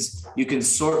campaigns. You can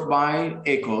sort by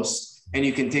ACOS, and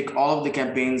you can take all of the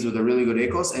campaigns with a really good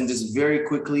ACOS and just very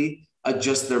quickly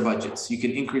adjust their budgets. You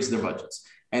can increase their budgets.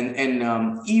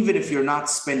 And even if you're not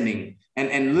spending,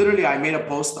 and literally I made a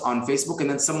post on Facebook and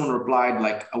then someone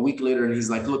replied a week later and he's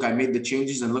like, look, I made the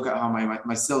changes and look at how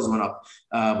my sales went up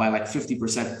by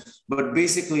 50%. But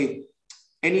basically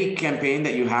any campaign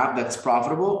that you have that's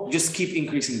profitable, just keep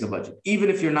increasing the budget. Even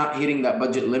if you're not hitting that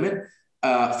budget limit,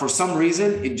 for some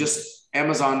reason,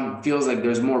 Amazon feels like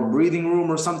there's more breathing room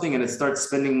or something, and it starts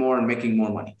spending more and making more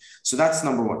money. So that's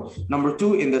number one. Number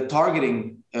two, in the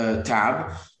targeting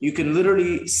tab, you can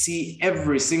literally see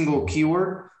every single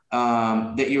keyword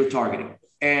that you're targeting,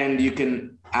 and you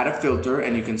can add a filter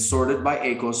and you can sort it by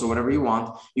ACOS or whatever you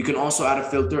want. You can also add a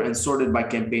filter and sort it by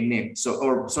campaign name.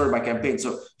 Or sort it by campaign.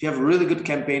 So if you have really good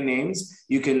campaign names,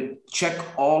 you can check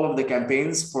all of the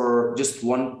campaigns for just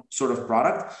one sort of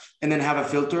product, and then have a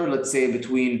filter, let's say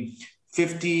between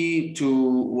 50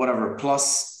 to whatever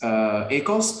plus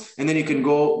ACOS, and then you can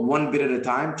go one bid at a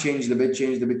time, change the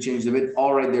bid,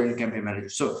 all right there in Campaign Manager.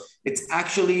 So it's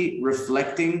actually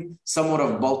reflecting somewhat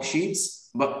of bulk sheets,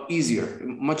 but easier,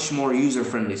 much more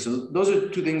user-friendly. So those are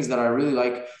two things that I really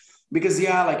like, because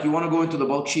like you want to go into the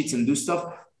bulk sheets and do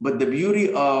stuff, but the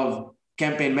beauty of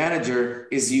Campaign Manager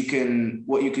is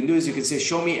what you can do is you can say,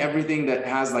 show me everything that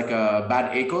has like a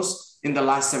bad ACOS in the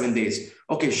last 7 days.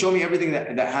 Okay, show me everything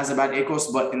that has a bad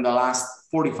ACOS, but in the last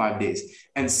 45 days.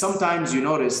 And sometimes you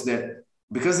notice that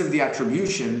because of the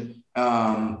attribution,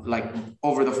 like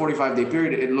over the 45-day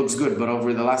period, it looks good, but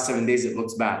over the last 7 days, it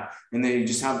looks bad. And then you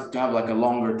just have to have like a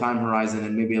longer time horizon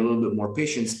and maybe a little bit more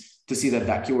patience to see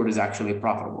that keyword is actually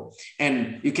profitable.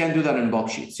 And you can't do that in bulk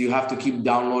sheets. You have to keep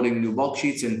downloading new bulk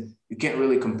sheets, and you can't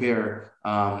really compare.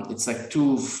 It's like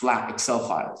two flat Excel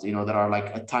files, that are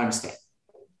like a timestamp.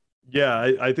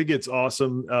 Yeah, I think it's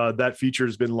awesome. That feature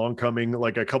has been long coming.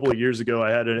 Like a couple of years ago, I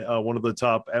had one of the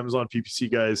top Amazon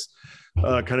PPC guys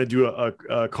kind of do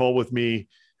a call with me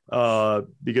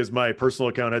because my personal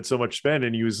account had so much spend,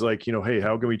 and he was like, hey,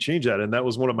 how can we change that? And that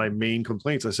was one of my main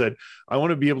complaints. I said, I want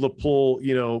to be able to pull,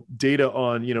 data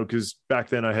on, because back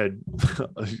then I had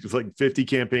like 50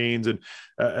 campaigns, and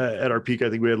at our peak, I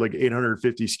think we had like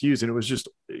 850 SKUs, and it was just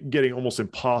getting almost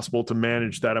impossible to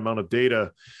manage that amount of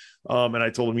data. And I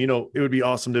told him, it would be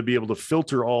awesome to be able to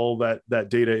filter all that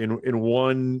data in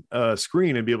one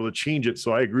screen and be able to change it.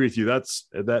 So I agree with you.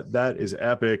 That is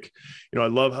epic. I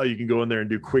love how you can go in there and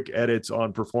do quick edits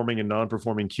on performing and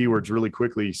non-performing keywords really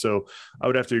quickly. So I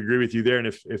would have to agree with you there. And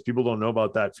if people don't know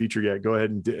about that feature yet, go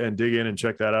ahead and dig in and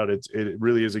check that out. It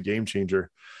really is a game changer.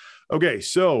 Okay,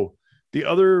 so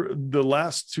the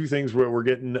last two things where we're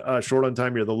getting short on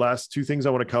time here. The last two things I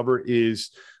want to cover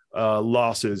is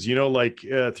losses.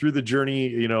 Through the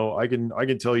journey, I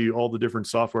can tell you all the different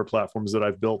software platforms that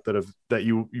I've built that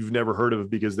you've never heard of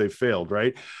because they've failed,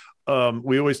 right?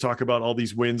 We always talk about all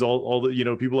these wins, all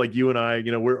the, people like you and I,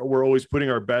 we're always putting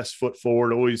our best foot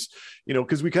forward, always,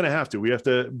 because we kind of have to. We have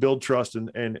to build trust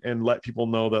and let people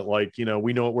know that,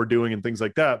 we know what we're doing and things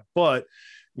like that. But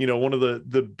one of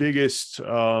the biggest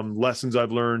lessons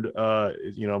I've learned,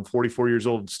 I'm 44 years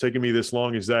old. It's taken me this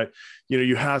long, is that,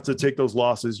 you have to take those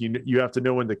losses. You have to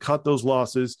know when to cut those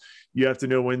losses. You have to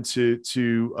know when to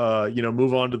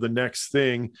move on to the next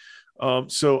thing.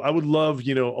 So I would love,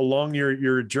 along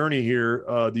your journey here,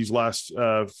 these last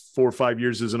 4 or 5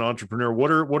 years as an entrepreneur,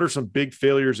 what are some big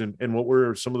failures, and what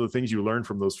were some of the things you learned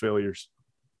from those failures?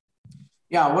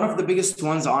 Yeah, one of the biggest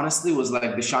ones, honestly, was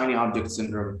like the shiny object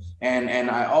syndrome.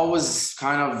 And I always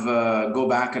kind of go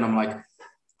back and I'm like,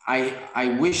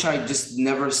 I wish I just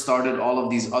never started all of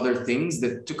these other things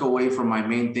that took away from my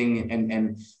main thing.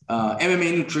 And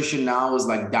MMA nutrition now is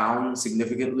like down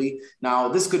significantly. Now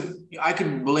I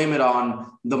could blame it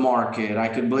on the market. I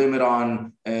could blame it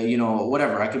on,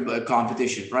 whatever. I could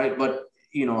competition, right? But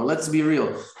let's be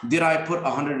real. Did I put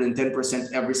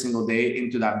 110% every single day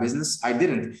into that business? I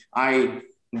didn't. I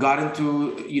got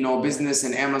into, business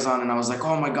and Amazon, and I was like,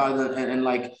 oh my God. And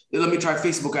like, let me try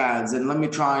Facebook ads, and let me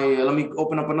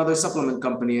open up another supplement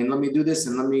company, and let me do this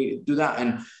and let me do that.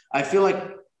 And I feel like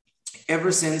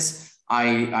ever since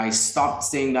I stopped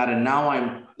saying that, and now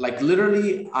I'm like,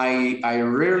 literally, I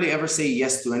rarely ever say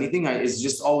yes to anything. It's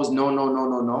just always no.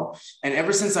 And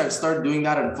ever since I've started doing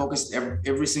that and focused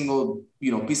every single,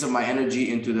 piece of my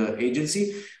energy into the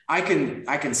agency, I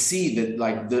can see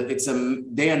that it's a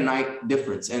day and night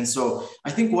difference. And so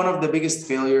I think one of the biggest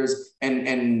failures, and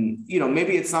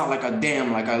maybe it's not like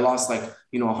I lost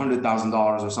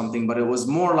 $100,000 or something, but it was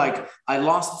more like I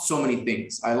lost so many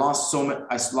things. I lost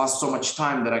so much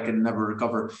time that I could never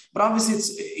recover. But obviously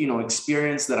it's,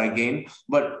 experience that I gained,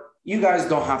 but you guys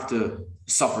don't have to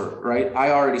suffer, right?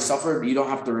 I already suffered. You don't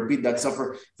have to repeat that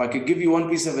suffer. If I could give you one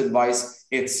piece of advice,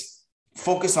 it's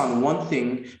focus on one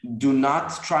thing. Do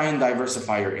not try and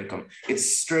diversify your income.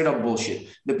 It's straight up bullshit.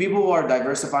 The people who are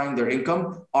diversifying their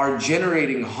income are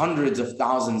generating hundreds of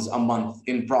thousands a month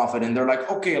in profit. And they're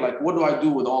like, okay, what do I do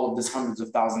with all of this hundreds of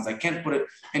thousands? I can't put it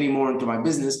anymore into my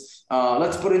business.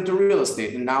 Let's put it into real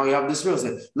estate. And now we have this real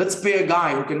estate. Let's pay a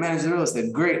guy who can manage the real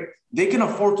estate. Great. they can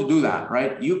afford to do that,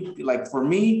 right? You like, for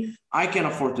me, I can't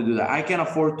afford to do that. I can't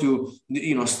afford to,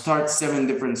 start 7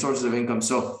 different sources of income.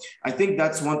 So I think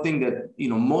that's one thing that,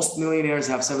 most millionaires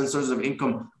have 7 sources of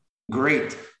income.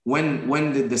 Great.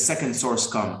 When did the second source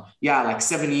come? Yeah, like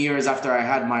 7 years after I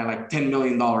had my like $10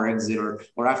 million exit,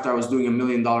 or after I was doing $1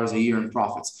 million a year in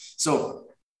profits. So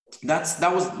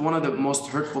that was one of the most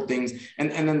hurtful things.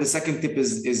 And then the second tip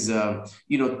is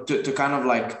to kind of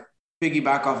like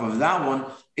piggyback off of that one,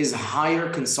 is hire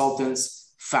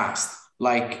consultants fast.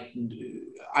 Like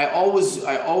I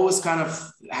always kind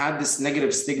of had this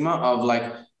negative stigma of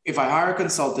like, if I hire a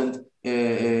consultant,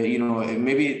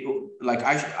 maybe like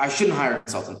I shouldn't hire a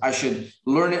consultant. I should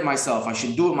learn it myself. I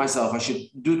should do it myself. I should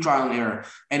do trial and error.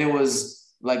 And it was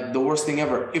like the worst thing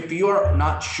ever. If you're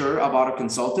not sure about a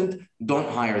consultant, don't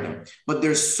hire them. But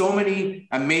there's so many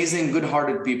amazing,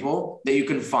 good-hearted people that you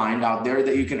can find out there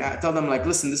that you can tell them like,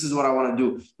 listen, this is what I want to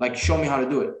do. Like, show me how to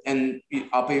do it, and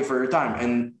I'll pay you for your time.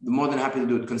 And I'm more than happy to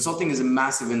do it. Consulting is a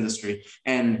massive industry,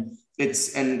 and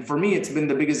for me, it's been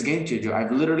the biggest game changer.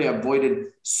 I've literally avoided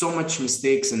so much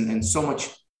mistakes and so much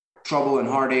trouble and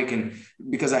heartache, and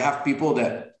because I have people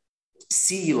that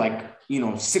see like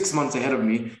 6 months ahead of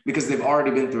me, because they've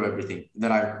already been through everything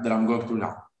that I'm going through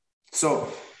now. So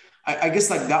I guess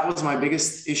like that was my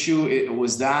biggest issue. It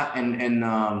was that, and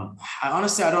I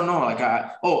honestly, I don't know. Like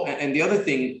and the other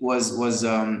thing was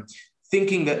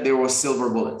thinking that there was silver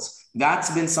bullets. That's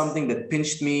been something that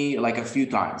pinched me like a few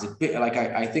times.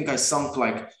 I think I sunk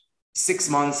like 6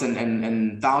 months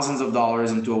and thousands of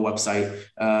dollars into a website,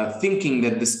 thinking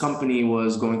that this company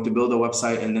was going to build a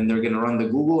website and then they're going to run the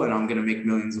Google and I'm going to make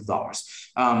millions of dollars.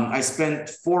 I spent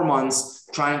 4 months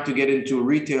trying to get into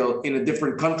retail in a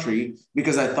different country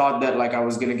because I thought that like I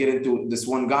was going to get into this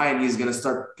one guy and he's going to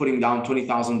start putting down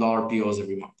 $20,000 POs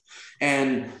every month.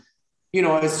 And,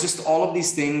 it's just all of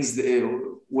these things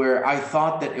where I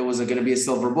thought that it was going to be a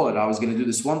silver bullet. I was going to do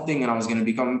this one thing and I was going to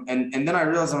become, and then I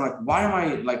realized I'm like, why am I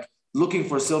like looking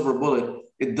for a silver bullet?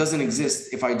 It doesn't exist.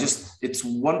 It's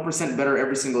 1% better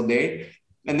every single day.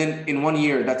 And then in 1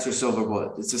 year, that's your silver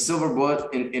bullet. It's a silver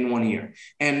bullet in 1 year.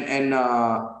 And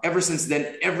ever since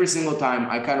then, every single time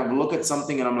I kind of look at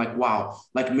something and I'm like, wow,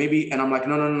 like maybe, and I'm like,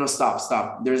 no,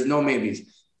 stop. There's no maybes.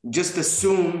 Just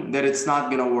assume that it's not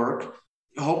going to work.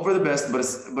 Hope for the best, but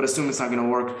assume it's not going to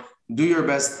work. Do your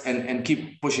best and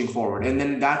keep pushing forward. And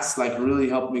then that's like really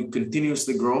helped me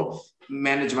continuously grow,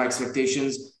 manage my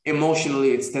expectations.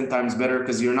 Emotionally, it's 10 times better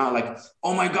because you're not like,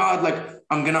 oh my God, like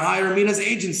I'm going to hire Mina's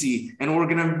agency and we're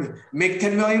going to make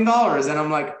 $10 million. And I'm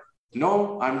like,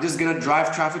 no, I'm just going to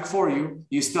drive traffic for you.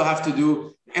 You still have to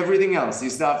do everything else. You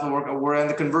still have to work on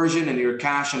the conversion and your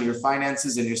cash and your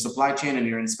finances and your supply chain and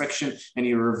your inspection and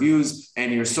your reviews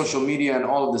and your social media and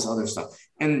all of this other stuff.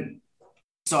 And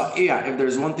so, yeah, if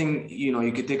there's one thing,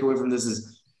 you could take away from this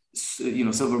is,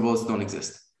 silver bullets don't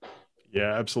exist.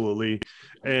 Yeah, absolutely.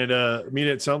 And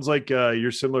it sounds like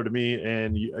you're similar to me,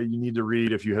 and you need to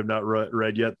read, if you have not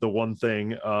read yet, The One Thing.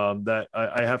 That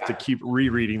I have to keep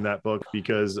rereading that book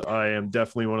because I am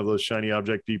definitely one of those shiny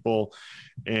object people.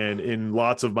 And in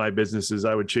lots of my businesses,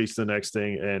 I would chase the next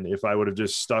thing. And if I would have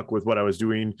just stuck with what I was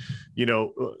doing,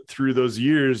 through those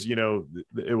years,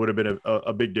 it would have been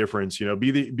a big difference.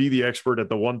 Be the expert at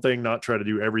the one thing, not try to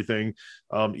do everything.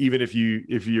 Even if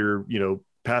you're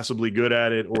passively good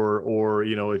at it, or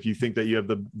if you think that you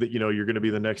have you're going to be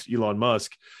the next Elon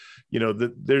Musk,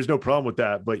 there's no problem with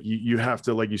that, but you have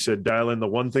to, like you said, dial in the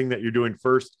one thing that you're doing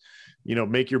first,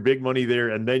 make your big money there,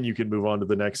 and then you can move on to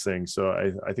the next thing. So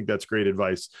I think that's great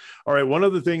advice. All right. One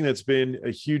other thing that's been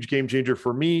a huge game changer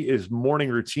for me is morning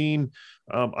routine.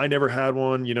 I never had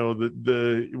one,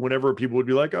 whenever people would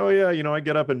be like, oh yeah, I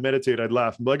get up and meditate, I'd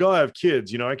laugh and be like, oh, I have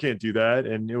kids, I can't do that.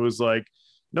 And it was like,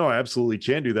 no, I absolutely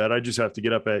can do that. I just have to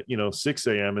get up at, 6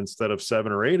 a.m. instead of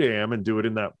 7 or 8 a.m. and do it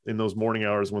in those morning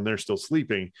hours when they're still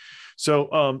sleeping.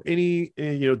 So do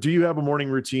you have a morning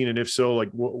routine? And if so, like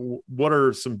what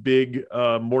are some big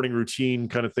morning routine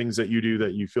kind of things that you do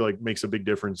that you feel like makes a big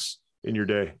difference in your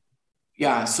day?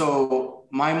 Yeah. So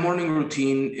my morning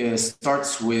routine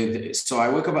starts with, so I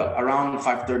wake up around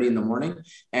 5:30 in the morning,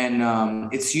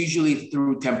 and it's usually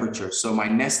through temperature. So my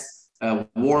Nest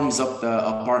warms up the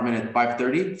apartment at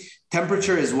 5:30.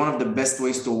 Temperature is one of the best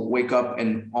ways to wake up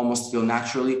and almost feel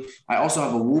naturally. I also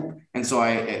have a Whoop. And so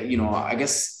I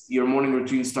guess your morning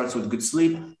routine starts with good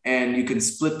sleep, and you can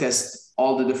split test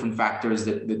all the different factors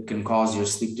that can cause your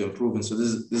sleep to improve. And so this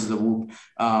is the Whoop.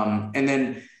 And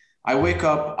then I wake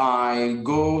up, I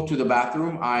go to the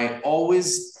bathroom. I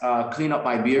always clean up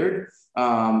my beard.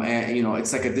 And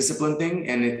it's like a discipline thing,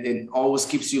 and it always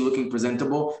keeps you looking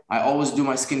presentable. I always do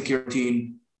my skincare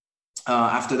routine.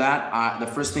 After that, the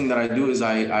first thing that I do is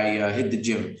I hit the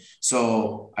gym.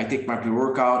 So I take my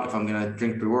pre-workout. If I'm going to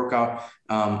drink pre-workout,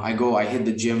 I hit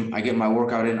the gym, I get my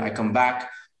workout in, I come back,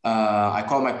 I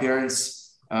call my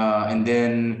parents, and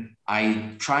then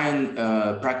I try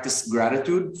and practice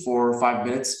gratitude for 5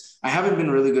 minutes. I haven't been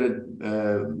really good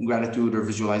at gratitude or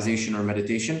visualization or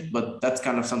meditation, but that's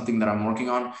kind of something that I'm working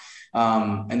on.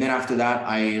 And then after that,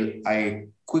 I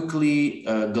quickly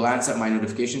glance at my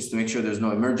notifications to make sure there's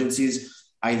no emergencies.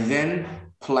 I then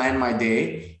plan my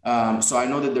day. So I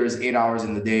know that there's 8 hours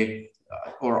in the day,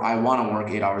 or I want to work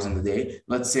 8 hours in the day.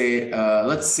 Let's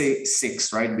say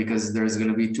 6, right? Because there's going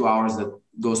to be 2 hours that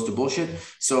goes to bullshit.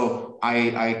 So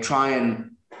I try and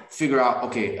figure out,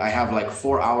 okay, I have like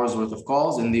 4 hours worth of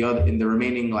calls in the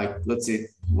remaining, like, let's say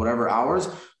whatever hours,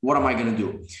 what am I going to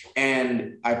do?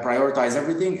 And I prioritize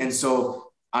everything. And so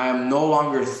I am no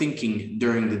longer thinking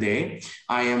during the day.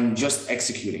 I am just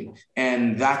executing.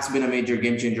 And that's been a major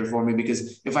game changer for me,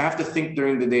 because if I have to think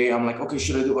during the day, I'm like, okay,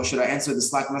 should I answer the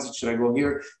Slack message? Should I go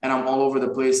here? And I'm all over the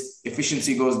place.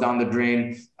 Efficiency goes down the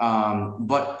drain.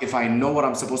 But if I know what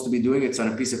I'm supposed to be doing, it's on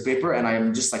a piece of paper, and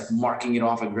I'm just like marking it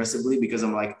off aggressively because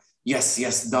I'm like,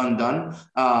 yes, done.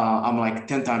 I'm like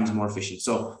 10 times more efficient.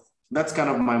 So that's kind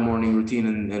of my morning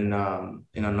routine in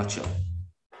a nutshell.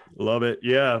 Love it.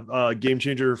 Yeah. Game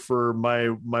changer for my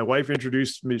wife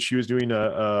introduced me. She was doing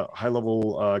a high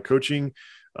level coaching.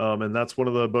 And that's one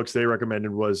of the books they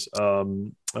recommended was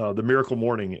The Miracle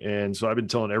Morning. And so I've been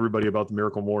telling everybody about The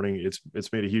Miracle Morning.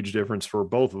 It's made a huge difference for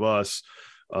both of us.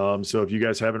 So if you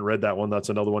guys haven't read that one, that's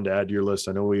another one to add to your list.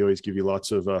 I know we always give you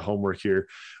lots of homework here,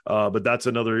 but that's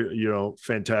another,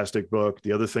 fantastic book.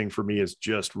 The other thing for me is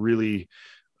just really,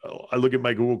 I look at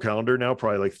my Google Calendar now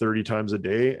probably like 30 times a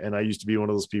day. And I used to be one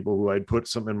of those people who I'd put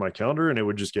something in my calendar and it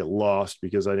would just get lost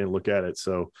because I didn't look at it.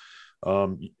 So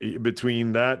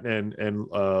between that and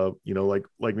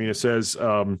like Mina says,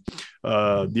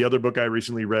 the other book I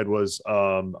recently read was,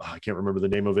 I can't remember the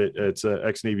name of it. It's an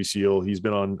ex-Navy SEAL. He's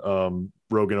been on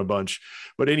Rogan a bunch,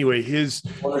 but anyway, his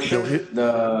ownership,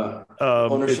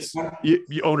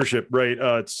 ownership, right?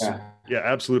 It's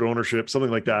absolute ownership,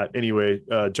 something like that. Anyway,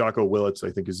 Jocko Willits,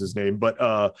 I think is his name. But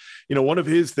one of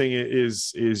his thing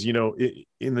is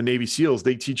in the Navy SEALs,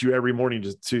 they teach you every morning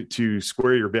to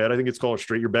square your bed. I think it's called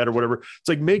straight your bed or whatever. It's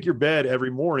like make your bed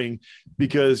every morning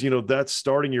because that's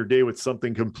starting your day with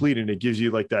something complete, and it gives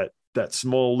you like that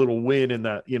small little win, and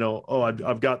that,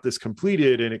 I've got this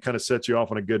completed, and it kind of sets you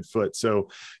off on a good foot. So,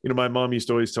 my mom used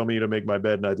to always tell me to make my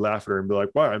bed, and I'd laugh at her and be like,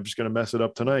 wow, I'm just going to mess it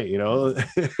up tonight,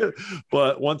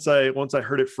 but once I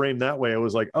heard it framed that way, I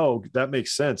was like, oh, that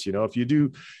makes sense. If you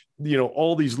do,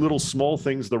 all these little small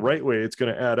things the right way, it's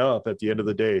going to add up at the end of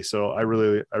the day. So I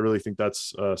really think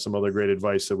that's some other great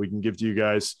advice that we can give to you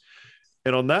guys.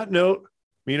 And on that note,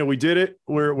 we did it.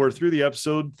 We're through the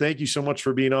episode. Thank you so much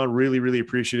for being on. Really, really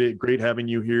appreciate it. Great having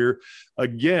you here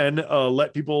again.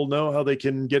 Let people know how they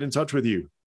can get in touch with you.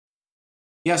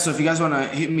 Yeah. So if you guys want to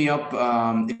hit me up,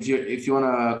 if you want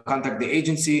to contact the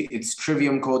agency, it's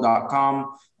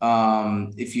triviumco.com.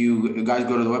 If you guys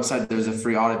go to the website, there's a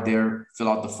free audit there. Fill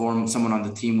out the form. Someone on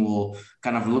the team will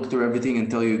kind of look through everything and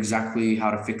tell you exactly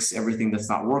how to fix everything that's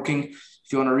not working.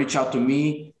 If you want to reach out to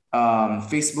me,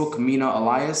 Facebook, Mina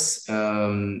Elias,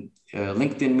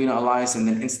 LinkedIn, Mina Elias, and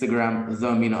then Instagram,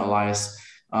 The Mina Elias.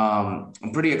 I'm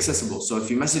pretty accessible. So if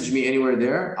you message me anywhere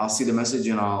there, I'll see the message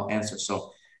and I'll answer.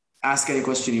 So ask any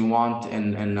question you want,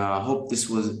 and hope this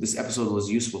episode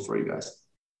was useful for you guys.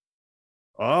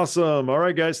 Awesome. All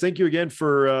right, guys. Thank you again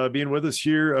for being with us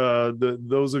here.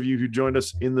 Those of you who joined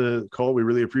us in the call, we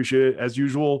really appreciate it. As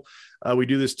usual, we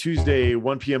do this Tuesday,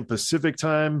 1 p.m. Pacific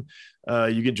time.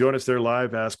 You can join us there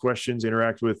live, ask questions,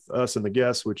 interact with us and the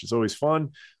guests, which is always fun.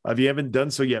 If you haven't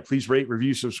done so yet, please rate,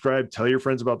 review, subscribe, tell your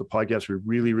friends about the podcast. We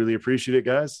really, really appreciate it,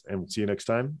 guys. And we'll see you next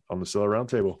time on the Seller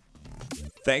Roundtable.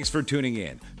 Thanks for tuning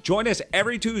in. Join us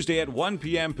every Tuesday at 1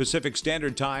 p.m. Pacific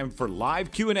Standard Time for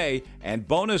live Q&A and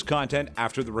bonus content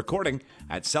after the recording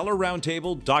at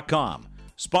sellerroundtable.com.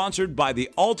 Sponsored by the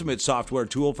ultimate software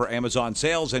tool for Amazon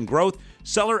sales and growth,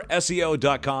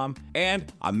 sellerseo.com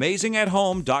and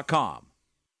amazingathome.com.